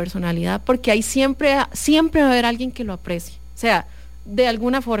genuinos a su personalidad, porque ahí siempre va a haber alguien que lo aprecie, de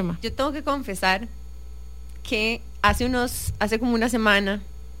alguna forma. Yo tengo que confesar que hace como una semana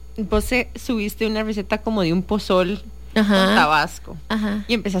vos subiste una receta como de un pozol con Tabasco.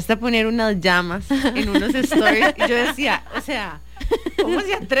 Y empezaste a poner unas llamas en unos stories, y yo decía, ¿cómo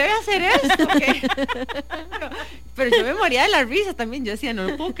se atreve a hacer esto? Pero yo me moría de la risa también. Yo decía, no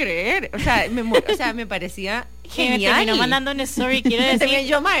lo puedo creer. Me parecía genial. Me terminó mandando un story, quiero decir.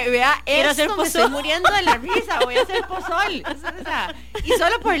 Yo, vea, quiero hacer me pozol. estoy muriendo de la risa, voy a hacer pozol. Y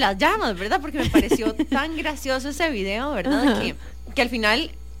solo por las llamas, ¿verdad? Porque me pareció tan gracioso ese video, ¿verdad? Que al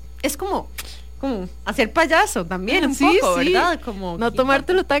final es como hacer payaso también un poco, ¿verdad? Como no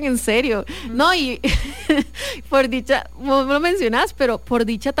tomártelo tan en serio. No, y por dicha, vos lo mencionás, pero por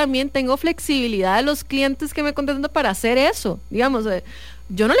dicha también tengo flexibilidad de los clientes que me contestan para hacer eso. Digamos,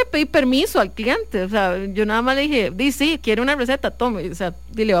 yo no le pedí permiso al cliente, o sea, yo nada más le dije, sí, quiere una receta, tome, o sea,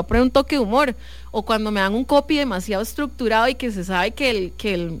 le voy a poner un toque de humor. O cuando me dan un copy demasiado estructurado y que se sabe que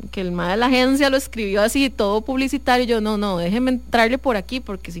el mae de la agencia lo escribió así, todo publicitario, yo no, déjeme entrarle por aquí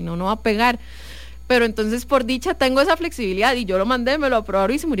porque si no, no va a pegar. Pero entonces, por dicha, tengo esa flexibilidad y yo lo mandé, me lo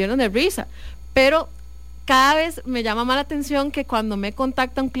aprobaron y se murieron de risa. Pero cada vez me llama más la atención que cuando me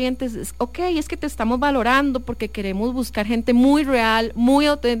contacta un cliente, es que te estamos valorando porque queremos buscar gente muy real, muy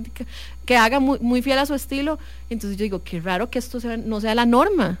auténtica, que haga muy fiel a su estilo. Entonces yo digo, qué raro que esto no sea la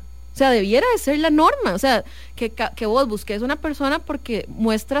norma. O sea, debiera de ser la norma. O sea, que vos busques una persona porque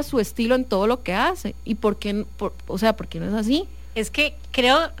muestra su estilo en todo lo que hace. ¿Y por qué no es así? Es que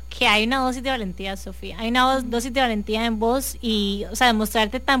creo que hay una dosis de valentía, Sofía. Hay una dosis de valentía en vos y, o sea,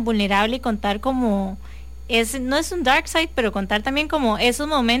 demostrarte tan vulnerable y contar como... no es un dark side, pero contar también como esos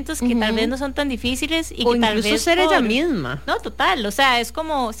momentos que tal vez no son tan difíciles y o que tal incluso vez ser ella misma. No, total, o sea, es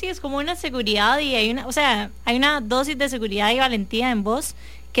como una seguridad y hay una dosis de seguridad y valentía en vos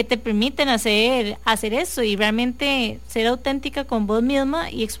que te permiten hacer eso y realmente ser auténtica con vos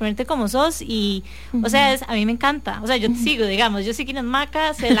misma y exponerte como sos y, o sea, a mí me encanta, o sea, yo te sigo, digamos, yo sé quién es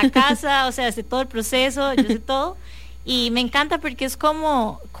Maca, sé la casa, o sea, sé todo el proceso, yo sé todo. Y me encanta porque es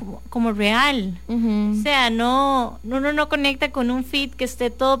como real. O sea, uno no conecta con un feed que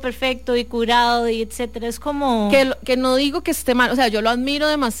esté todo perfecto y curado y etcétera. Es como... Que no digo que esté mal, o sea, yo lo admiro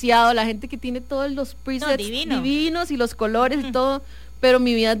demasiado, la gente que tiene todos los presets divinos y los colores y todo, pero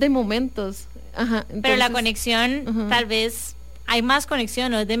mi vida es de momentos. Entonces, pero la conexión, tal vez... Hay más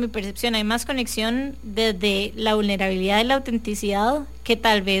conexión, o desde mi percepción, hay más conexión desde la vulnerabilidad y la autenticidad que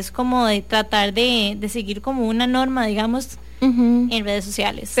tal vez como de tratar de seguir como una norma, digamos, en redes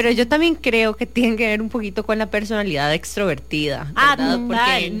sociales. Pero yo también creo que tiene que ver un poquito con la personalidad extrovertida, ¿verdad?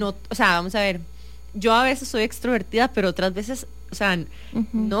 Porque no, o sea, vamos a ver, yo a veces soy extrovertida, pero otras veces, o sea,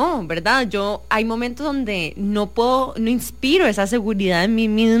 no, ¿verdad? Hay momentos donde no inspiro esa seguridad en mí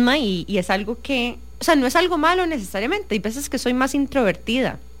misma y es algo que... O sea, no es algo malo necesariamente. Hay veces que soy más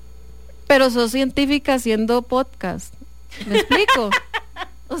introvertida. Pero sos científica haciendo podcast. ¿Me explico?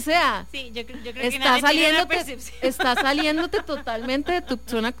 O sea, sí, yo creo que está saliéndote totalmente de tu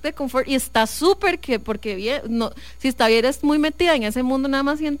zona de confort y está súper porque bien, no, si estuvieras muy metida en ese mundo nada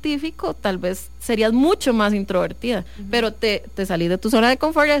más científico, tal vez serías mucho más introvertida, pero te salís de tu zona de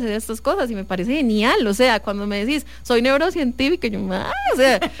confort y haces estas cosas y me parece genial. O sea, cuando me decís, soy neurocientífica, yo, o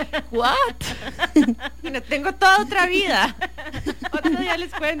sea, what? No, tengo toda otra vida. Otro día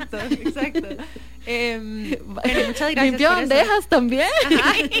les cuento, exacto. Bueno, muchas gracias. Limpio bandejas también.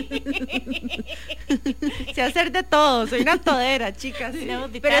 Sé hacer de todo, soy una todera, chicas.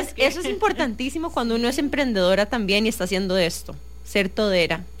 Pero eso es importantísimo cuando uno es emprendedora también y está haciendo esto, ser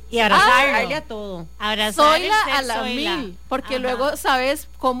todera. Y abrazarle a todo. Soyla a la mil. Porque luego sabes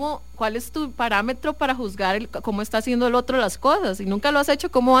cuál es tu parámetro para juzgar cómo está haciendo el otro las cosas. Y nunca lo has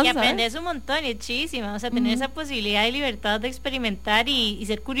hecho, ¿cómo vas a saber? Y aprendes un montón, y es chísima. O sea, tener esa posibilidad y libertad de experimentar y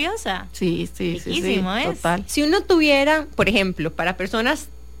ser curiosa. Sí, total. Si uno tuviera, por ejemplo, para personas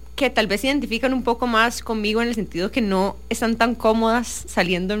que tal vez se identifican un poco más conmigo en el sentido que no están tan cómodas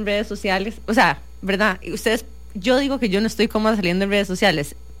saliendo en redes sociales. O sea, ¿verdad? Yo digo que yo no estoy cómoda saliendo en redes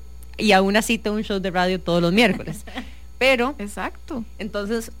sociales. Y aún así tengo un show de radio todos los miércoles. Pero, exacto.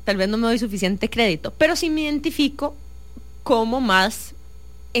 Entonces, tal vez no me doy suficiente crédito. Pero sí me identifico como más,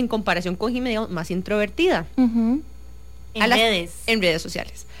 en comparación con Jimé, más introvertida. En redes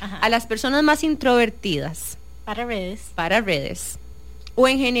sociales. A las personas más introvertidas. Para redes. O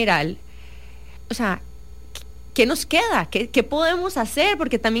en general. O sea, ¿qué nos queda? ¿Qué podemos hacer?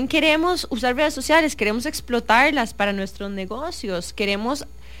 Porque también queremos usar redes sociales, queremos explotarlas para nuestros negocios, queremos...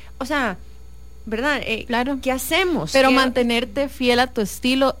 O sea, ¿verdad? Claro. ¿Qué hacemos? Pero mantenerte fiel a tu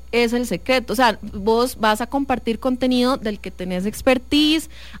estilo es el secreto. O sea, vos vas a compartir contenido del que tenés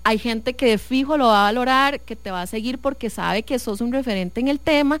expertise. Hay gente que de fijo lo va a valorar, que te va a seguir porque sabe que sos un referente en el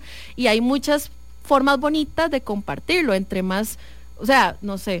tema. Y hay muchas formas bonitas de compartirlo. Entre más, o sea,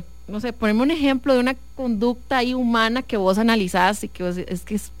 no sé, poneme un ejemplo de una conducta ahí humana que vos analizás y que vos, es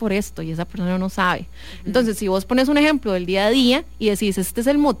que es por esto y esa persona no sabe. Entonces, si vos pones un ejemplo del día a día y decís, este es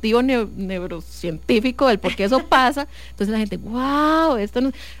el motivo neurocientífico del por qué eso pasa, entonces la gente, wow, esto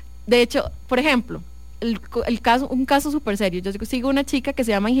no... De hecho, por ejemplo, un caso súper serio, yo sigo una chica que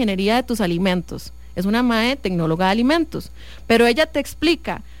se llama Ingeniería de tus Alimentos, es una mae tecnóloga de alimentos, pero ella te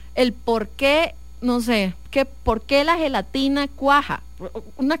explica el por qué, no sé, por qué la gelatina cuaja,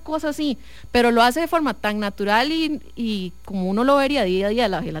 una cosa así, pero lo hace de forma tan natural y como uno lo vería día a día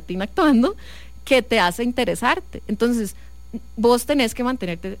la gelatina actuando, que te hace interesarte. Entonces, vos tenés que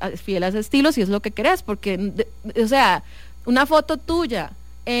mantenerte fiel a ese estilo si es lo que querés, porque, o sea, una foto tuya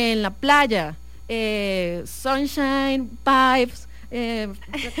en la playa, sunshine, vibes,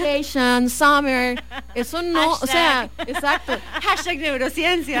 vacation, summer, eso no, hashtag. o sea, exacto. Hashtag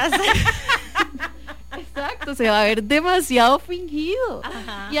neurociencias. Exacto, se va a ver demasiado fingido.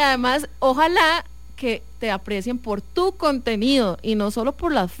 Ajá. Y además, ojalá que te aprecien por tu contenido y no solo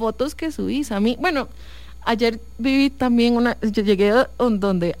por las fotos que subís. A mí, bueno, ayer viví también yo llegué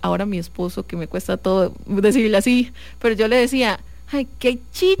donde ahora mi esposo, que me cuesta todo decirle así, pero yo le decía, ay, qué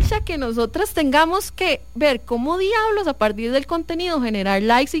chicha que nosotras tengamos que ver cómo diablos a partir del contenido generar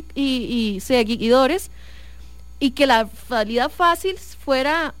likes y seguidores, y que la salida fácil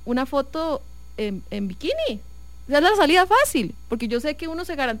fuera una foto en bikini. Esa es la salida fácil, porque yo sé que uno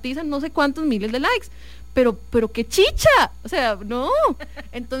se garantiza no sé cuántos miles de likes, pero qué chicha, o sea, no.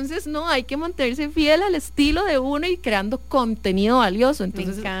 Entonces no, hay que mantenerse fiel al estilo de uno y creando contenido valioso.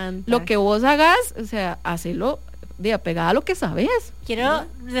 Entonces, Me encanta. lo que vos hagas, o sea, hacelo de apegada a lo que sabes. Quiero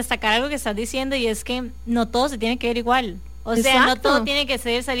destacar algo que estás diciendo, y es que no todo se tiene que ver igual. O sea, no Exacto. todo tiene que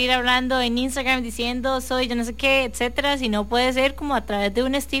ser salir hablando en Instagram diciendo soy yo no sé qué, etcétera, sino puede ser como a través de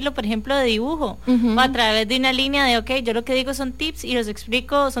un estilo, por ejemplo, de dibujo, o a través de una línea de, ok, yo lo que digo son tips y los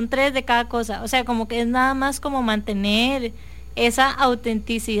explico, son 3 de cada cosa. O sea, como que es nada más como mantener esa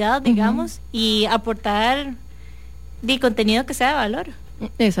autenticidad, digamos, y aportar contenido que sea de valor.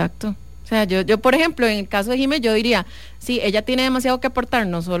 Exacto. O sea, yo por ejemplo, en el caso de Jimé, yo diría, sí, ella tiene demasiado que aportar,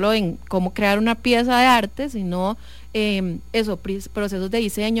 no solo en cómo crear una pieza de arte, sino procesos de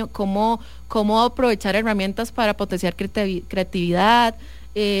diseño, cómo aprovechar herramientas para potenciar creatividad,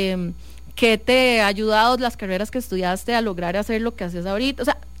 qué te ha ayudado las carreras que estudiaste a lograr hacer lo que haces ahorita. O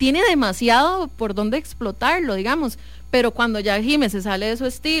sea, tiene demasiado por dónde explotarlo, digamos, pero cuando ya Jimé se sale de su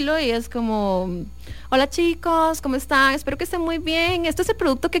estilo y es como, hola chicos, ¿cómo están? Espero que estén muy bien, este es el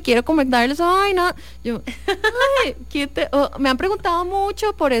producto que quiero comentarles hoy, ¿no? Yo, ay, me han preguntado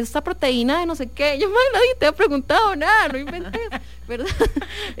mucho por esta proteína de no sé qué. Yo, nadie te ha preguntado nada, no inventes, ¿verdad?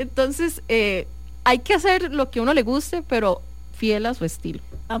 Entonces, hay que hacer lo que a uno le guste, pero fiel a su estilo.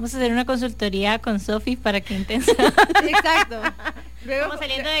 Vamos a hacer una consultoría con Sophie para que Intensa. Exacto. Luego, Vamos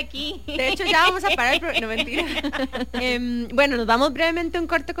saliendo de aquí. De hecho, ya vamos a parar el programa. No, mentira. Bueno, nos vamos brevemente a un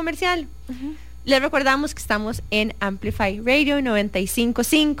corte comercial. Les recordamos que estamos en Amplify Radio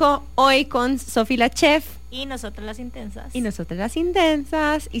 95.5, hoy con Sophie la Chef. Y nosotras las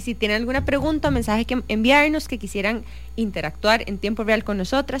Intensas. Y si tienen alguna pregunta o mensaje que enviarnos, que quisieran interactuar en tiempo real con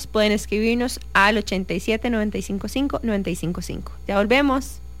nosotras, pueden escribirnos al 87 955 955. Ya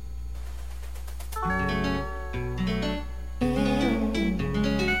volvemos.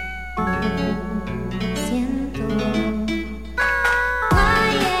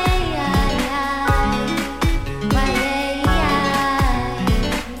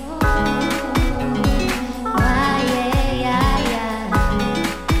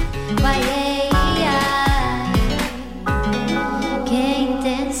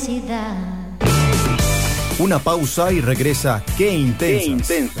 Una pausa y regresa Qué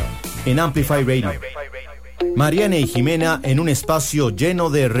Intensas en Amplify Radio. Mariana y Jimena en un espacio lleno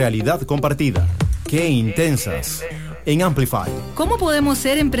de realidad compartida. Qué Intensas en Amplify. ¿Cómo podemos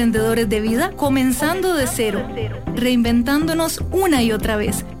ser emprendedores de vida comenzando de cero, reinventándonos una y otra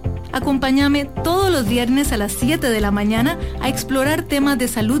vez? Acompáñame todos los viernes a las 7 de la mañana a explorar temas de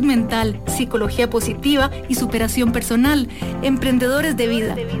salud mental, psicología positiva y superación personal. Emprendedores de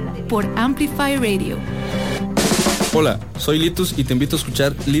vida, por Amplify Radio. Hola, soy Litus y te invito a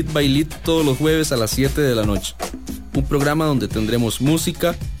escuchar Lead by Lead todos los jueves a las 7 de la noche. Un programa donde tendremos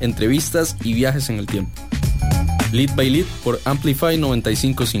música, entrevistas y viajes en el tiempo. Lead by Lead por Amplify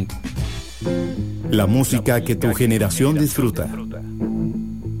 95.5. La música que tu generación disfruta.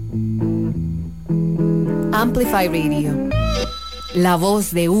 Amplify Radio. La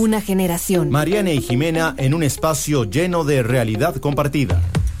voz de una generación. Mariana y Jimena en un espacio lleno de realidad compartida.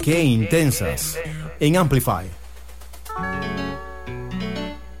 Qué Intensas en Amplify.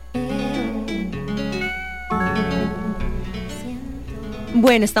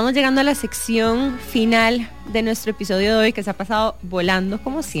 Bueno, estamos llegando a la sección final de nuestro episodio de hoy, que se ha pasado volando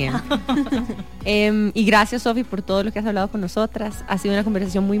como siempre. Y gracias, Sophie, por todo lo que has hablado con nosotras. Ha sido una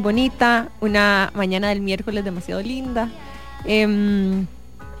conversación muy bonita, una mañana del miércoles demasiado linda.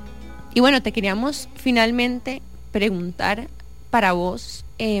 Y bueno, te queríamos finalmente preguntar para vos,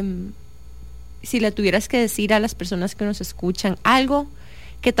 si le tuvieras que decir a las personas que nos escuchan algo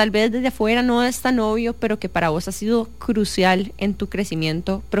que tal vez desde afuera no es tan obvio, pero que para vos ha sido crucial en tu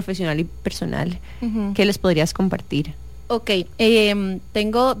crecimiento profesional y personal, ¿qué les podrías compartir? Ok,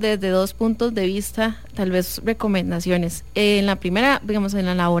 tengo desde 2 puntos de vista, tal vez recomendaciones. En la primera, digamos, en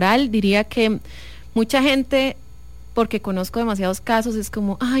la laboral, diría que mucha gente porque conozco demasiados casos, es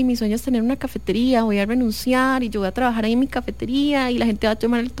como, ay, mi sueño es tener una cafetería, voy a renunciar y yo voy a trabajar ahí en mi cafetería y la gente va a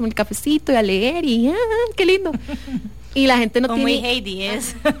tomar el cafecito y a leer y qué lindo. Y la gente no como tiene... muy Heidi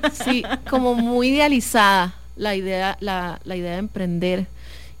es. Sí, como muy idealizada la idea de emprender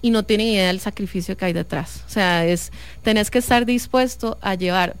y no tienen idea del sacrificio que hay detrás. O sea, tenés que estar dispuesto a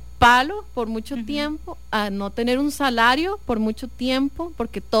llevar palo por mucho tiempo, a no tener un salario por mucho tiempo,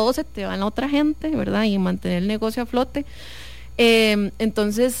 porque todo se te va en la otra gente, ¿verdad? Y mantener el negocio a flote.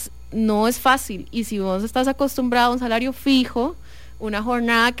 Entonces, no es fácil. Y si vos estás acostumbrado a un salario fijo, una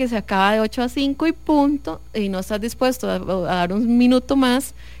jornada que se acaba de 8 a 5 y punto, y no estás dispuesto a dar un minuto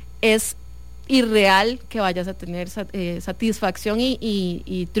más, es irreal que vayas a tener satisfacción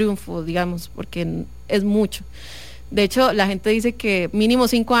y triunfo, digamos, porque es mucho. De hecho, la gente dice que mínimo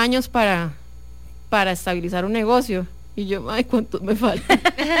 5 años para estabilizar un negocio. Y yo, ay, ¿cuántos me faltan?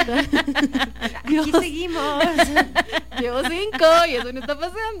 Aquí seguimos. Llevo 5 y eso no está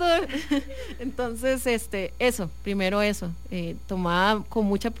pasando. Entonces, primero eso, tomada con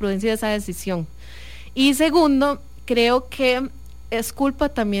mucha prudencia esa decisión. Y segundo, creo que es culpa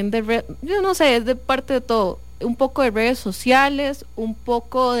también yo no sé, es de parte de todo. Un poco de redes sociales, un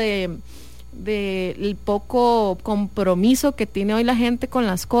poco de el poco compromiso que tiene hoy la gente con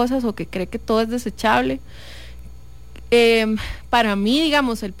las cosas o que cree que todo es desechable. Para mí,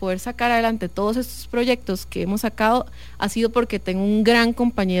 digamos, el poder sacar adelante todos estos proyectos que hemos sacado ha sido porque tengo un gran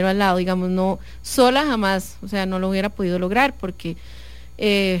compañero al lado, digamos, no sola jamás, o sea, no lo hubiera podido lograr porque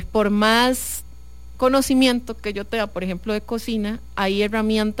por más conocimiento que yo tenga, por ejemplo, de cocina, hay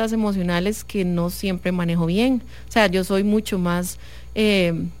herramientas emocionales que no siempre manejo bien. O sea, yo soy mucho más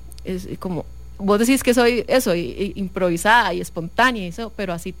es como vos decís que soy eso, improvisada y espontánea y eso,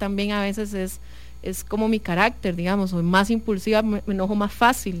 pero así también a veces es como mi carácter, digamos, soy más impulsiva, me enojo más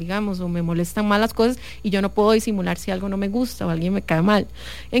fácil, digamos, o me molestan más las cosas y yo no puedo disimular si algo no me gusta o alguien me cae mal.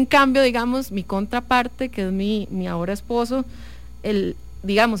 En cambio, digamos, mi contraparte, que es mi ahora esposo, él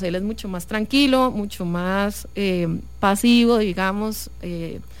es mucho más tranquilo, mucho más pasivo, digamos,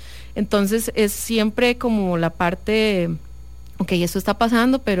 entonces es siempre como la parte... ok, esto está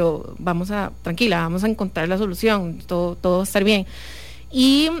pasando, pero vamos a encontrar la solución, todo va a estar bien.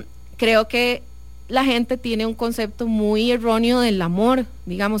 Y creo que la gente tiene un concepto muy erróneo del amor,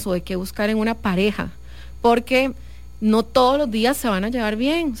 digamos, o de qué buscar en una pareja, porque no todos los días se van a llevar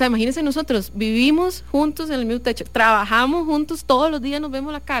bien. O sea, imagínense, nosotros vivimos juntos en el mismo techo, trabajamos juntos, todos los días nos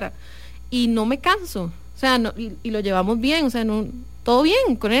vemos la cara, y no me canso, o sea, y lo llevamos bien, o sea, no... todo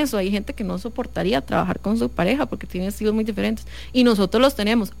bien con eso. Hay gente que no soportaría trabajar con su pareja porque tiene estilos muy diferentes y nosotros los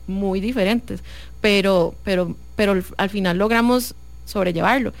tenemos muy diferentes, pero al final logramos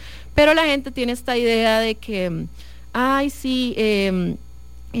sobrellevarlo. Pero la gente tiene esta idea de que ay, sí,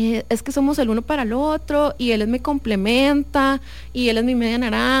 es que somos el uno para el otro y él me complementa y él es mi media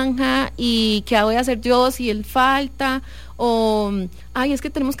naranja y qué voy a hacer yo si él falta, o ay, es que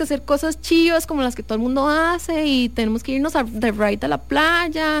tenemos que hacer cosas chivas como las que todo el mundo hace y tenemos que irnos de ride a la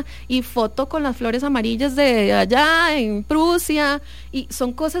playa y foto con las flores amarillas de allá en Prusia, y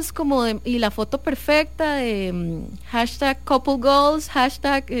son cosas como y la foto perfecta de hashtag couple goals,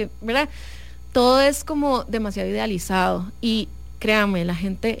 hashtag, ¿verdad? Todo es como demasiado idealizado y créanme, la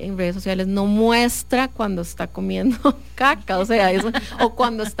gente en redes sociales no muestra cuando está comiendo caca, o sea, eso, o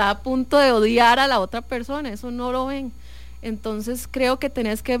cuando está a punto de odiar a la otra persona, eso no lo ven. Entonces creo que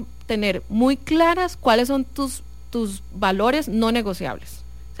tenés que tener muy claras cuáles son tus valores no negociables.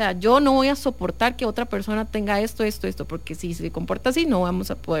 O sea, yo no voy a soportar que otra persona tenga esto, porque si se comporta así no vamos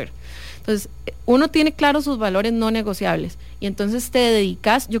a poder. Entonces, uno tiene claros sus valores no negociables y entonces te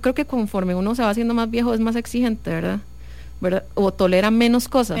dedicas, yo creo que conforme uno se va haciendo más viejo es más exigente, ¿verdad? O tolera menos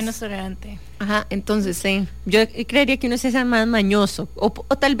cosas. Menos tolerante. Ajá, entonces sí, yo creería que uno se hace más mañoso, o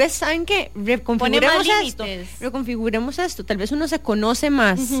tal vez, ¿saben qué? Reconfiguremos esto, tal vez uno se conoce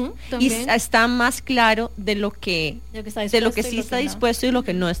más y está más claro de lo que sí está dispuesto y lo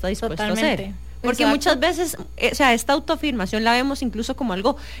que no está dispuesto a hacer. Porque muchas veces, o sea, esta autoafirmación la vemos incluso como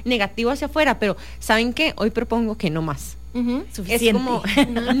algo negativo hacia afuera, pero ¿saben qué? Hoy propongo que no más. Suficiente. Es como,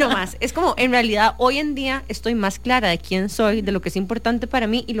 no más, es como en realidad hoy en día estoy más clara de quién soy, de lo que es importante para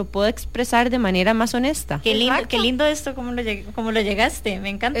mí y lo puedo expresar de manera más honesta. Qué lindo esto, cómo lo llegaste, me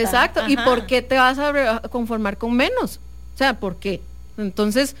encanta. Exacto. Ajá. ¿Y por qué te vas a conformar con menos? O sea, ¿por qué?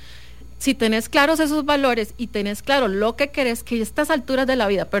 Entonces, si tenés claros esos valores y tenés claro lo que querés, que a estas alturas de la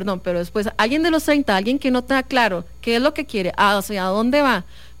vida, pero después alguien de los 30, alguien que no tenga claro qué es lo que quiere, hacia dónde va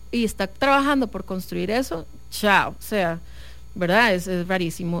y está trabajando por construir eso, chao, o sea, ¿verdad? Es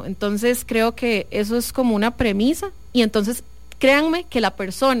rarísimo. Entonces creo que eso es como una premisa y entonces créanme que la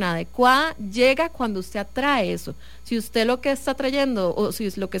persona adecuada llega cuando usted atrae eso. Si usted lo que está trayendo o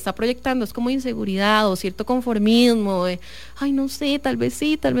si lo que está proyectando es como inseguridad o cierto conformismo, de, ay, no sé, tal vez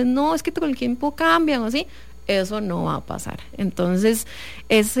sí, tal vez no, es que con el tiempo cambian o así, eso no va a pasar. Entonces,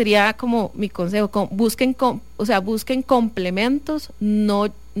 ese sería como mi consejo, busquen complementos,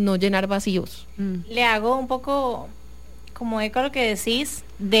 no llenar vacíos. Le hago un poco como eco a lo que decís,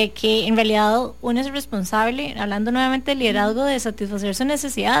 de que en realidad uno es responsable, hablando nuevamente del liderazgo, de satisfacer sus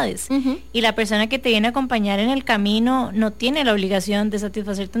necesidades. Y la persona que te viene a acompañar en el camino no tiene la obligación de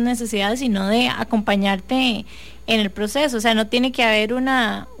satisfacer tus necesidades, sino de acompañarte en el proceso. O sea, no tiene que haber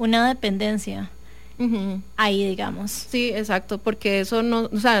una dependencia. Ahí, digamos. Sí, exacto, porque eso no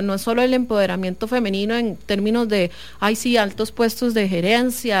es solo el empoderamiento femenino en términos de, ay, sí, altos puestos de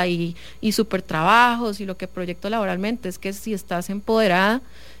gerencia y super trabajos y lo que proyecto laboralmente, es que si estás empoderada,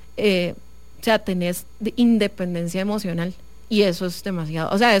 tenés independencia emocional, y eso es demasiado,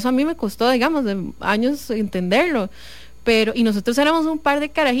 o sea, eso a mí me costó, digamos, de años entenderlo. Y nosotros éramos un par de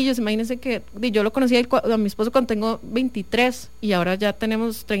carajillos, imagínense que yo lo conocí a mi esposo cuando tengo 23 y ahora ya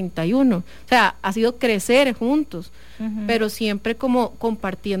tenemos 31, o sea, ha sido crecer juntos, pero siempre como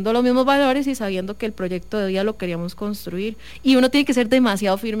compartiendo los mismos valores y sabiendo que el proyecto de vida lo queríamos construir, y uno tiene que ser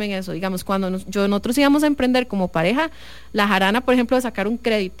demasiado firme en eso. Digamos, cuando nosotros íbamos a emprender como pareja, la jarana, por ejemplo, de sacar un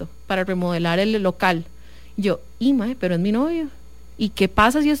crédito para remodelar el local, pero es mi novio, ¿y qué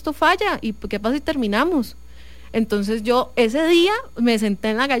pasa si esto falla? ¿Y qué pasa si terminamos? Entonces yo ese día me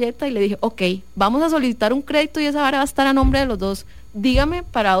senté en la galleta y le dije, ok, vamos a solicitar un crédito y esa vara va a estar a nombre de los dos. Dígame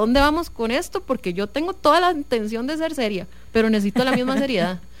para dónde vamos con esto, porque yo tengo toda la intención de ser seria, pero necesito la misma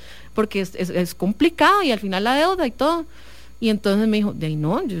seriedad, porque es complicado y al final la deuda y todo. Y entonces me dijo,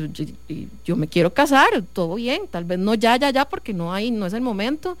 yo me quiero casar, todo bien, tal vez no ya, porque no es el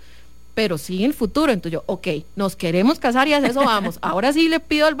momento, pero sí en el futuro. Entonces yo, ok, nos queremos casar y a eso vamos. Ahora sí le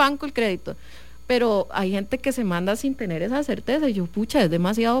pido al banco el crédito. Pero hay gente que se manda sin tener esa certeza y yo, pucha, es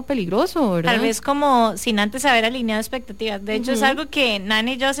demasiado peligroso, ¿verdad? Tal vez como sin antes haber alineado expectativas. De hecho, es algo que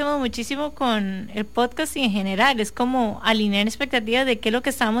Nani y yo hacemos muchísimo con el podcast y en general. Es como alinear expectativas de qué es lo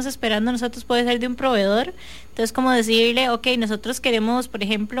que estamos esperando nosotros puede ser de un proveedor. Entonces, como decirle, ok, nosotros queremos, por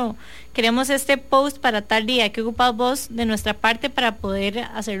ejemplo, queremos este post para tal día, ¿qué ocupas vos de nuestra parte para poder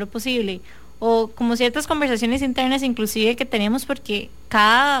hacerlo posible? O como ciertas conversaciones internas inclusive que tenemos, porque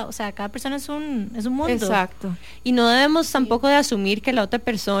cada persona es un mundo. Exacto. Y no debemos tampoco de asumir que la otra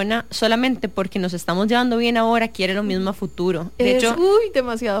persona, solamente porque nos estamos llevando bien ahora, quiere lo mismo a futuro. De hecho,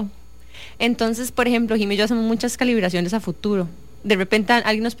 demasiado. Entonces, por ejemplo, Jimmy y yo hacemos muchas calibraciones a futuro. De repente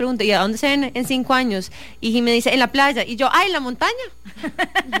alguien nos pregunta, ¿y a dónde se ven en 5 años? Y Jimmy dice, en la playa. Y yo, en la montaña.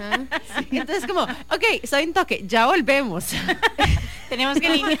 Sí. Entonces como, ok, soy un toque, ya volvemos. Tenemos que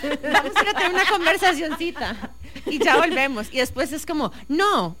vamos a ir a tener una conversacioncita y ya volvemos. Y después es como,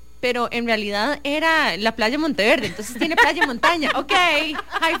 no, pero en realidad era la playa Monteverde, entonces tiene playa y montaña. Ok,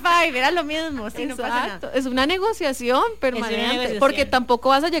 high five, era lo mismo. Sí, no pasa nada. Es una negociación permanente, porque tampoco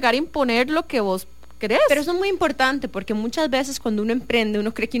vas a llegar a imponer lo que vos querés. Pero eso es muy importante, porque muchas veces cuando uno emprende,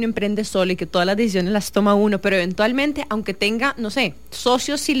 uno cree que uno emprende solo y que todas las decisiones las toma uno, pero eventualmente, aunque tenga, no sé,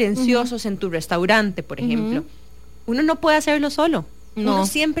 socios silenciosos en tu restaurante, por ejemplo, uno no puede hacerlo solo. No. Uno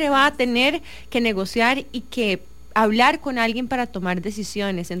siempre va a tener que negociar y que hablar con alguien para tomar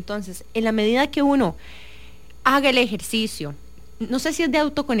decisiones. Entonces, en la medida que uno haga el ejercicio, no sé si es de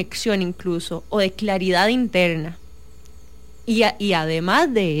autoconexión incluso, o de claridad interna, y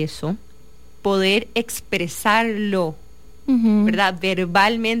además de eso, poder expresarlo, ¿verdad?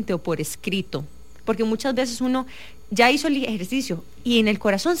 Verbalmente o por escrito. Porque muchas veces uno ya hizo el ejercicio y en el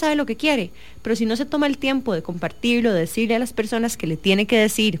corazón sabe lo que quiere, pero si no se toma el tiempo de compartirlo, de decirle a las personas que le tiene que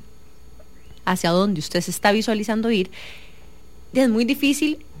decir hacia dónde usted se está visualizando ir, es muy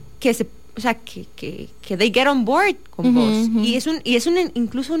difícil que they get on board con vos. Y es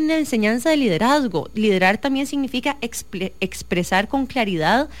incluso una enseñanza de liderazgo. Liderar también significa expresar con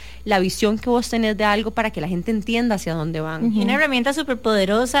claridad la visión que vos tenés de algo para que la gente entienda hacia dónde van. Y una herramienta súper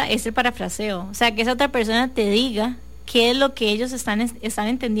poderosa es el parafraseo. O sea, que esa otra persona te diga qué es lo que ellos están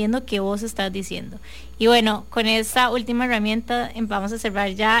entendiendo que vos estás diciendo. Y bueno, con esta última herramienta vamos a cerrar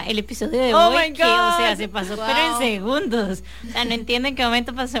ya el episodio de hoy. My God. Que, o sea, se pasó pero en segundos. O sea, no entiendo en qué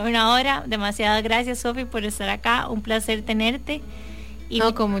momento pasó 1 hora. Demasiadas gracias, Sofi, por estar acá. Un placer tenerte.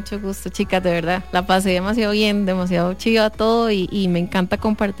 Con mucho gusto, chicas, de verdad. La pasé demasiado bien, demasiado chiva todo y me encanta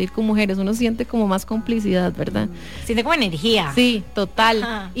compartir con mujeres. Uno siente como más complicidad, ¿verdad? Siente como energía. Sí, total.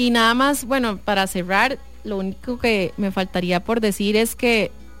 Ajá. Y nada más, bueno, para cerrar, lo único que me faltaría por decir es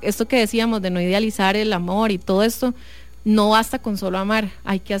que esto que decíamos de no idealizar el amor y todo esto, no basta con solo amar,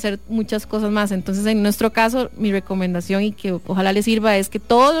 hay que hacer muchas cosas más. Entonces, en nuestro caso, mi recomendación, y que ojalá les sirva, es que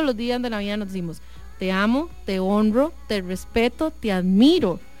todos los días de la vida nos decimos: te amo, te honro, te respeto, te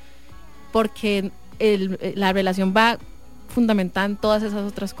admiro, porque la relación va fundamentada en todas esas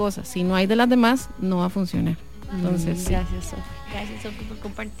otras cosas. Si no hay de las demás, no va a funcionar. Entonces, gracias, Sofi. Gracias, Sofi, por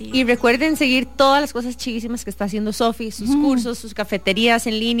compartir. Y recuerden seguir todas las cosas chivísimas que está haciendo Sofi, sus cursos, sus cafeterías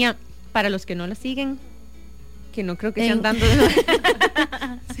en línea. Para los que no la siguen, que no creo que sean tantos.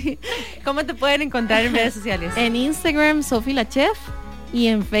 Sí. ¿Cómo te pueden encontrar en redes sociales? En Instagram, Sofi la Chef, y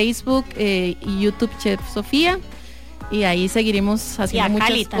en Facebook y YouTube, Chef Sofía. Y ahí seguiremos haciendo muchas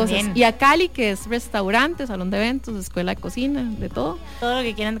Cali cosas. También. Y a Cali, que es restaurante, salón de eventos, escuela de cocina, de todo. Todo lo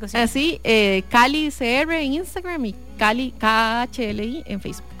que quieran de cocina. Así, Cali CR en Instagram y Cali KHLI en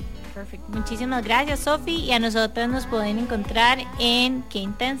Facebook. Perfecto. Muchísimas gracias, Sofi. Y a nosotros nos pueden encontrar en Qué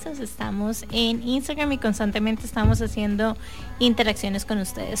Intensos. Estamos en Instagram y constantemente estamos haciendo interacciones con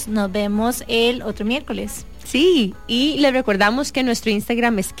ustedes. Nos vemos el otro miércoles. Sí, y les recordamos que nuestro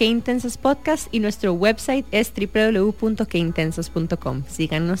Instagram es Qué Intensos Podcast y nuestro website es www.queintensos.com.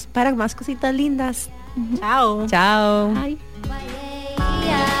 Síganos para más cositas lindas. Chao. Chao. Bye.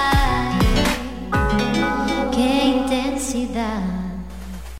 Qué intensidad.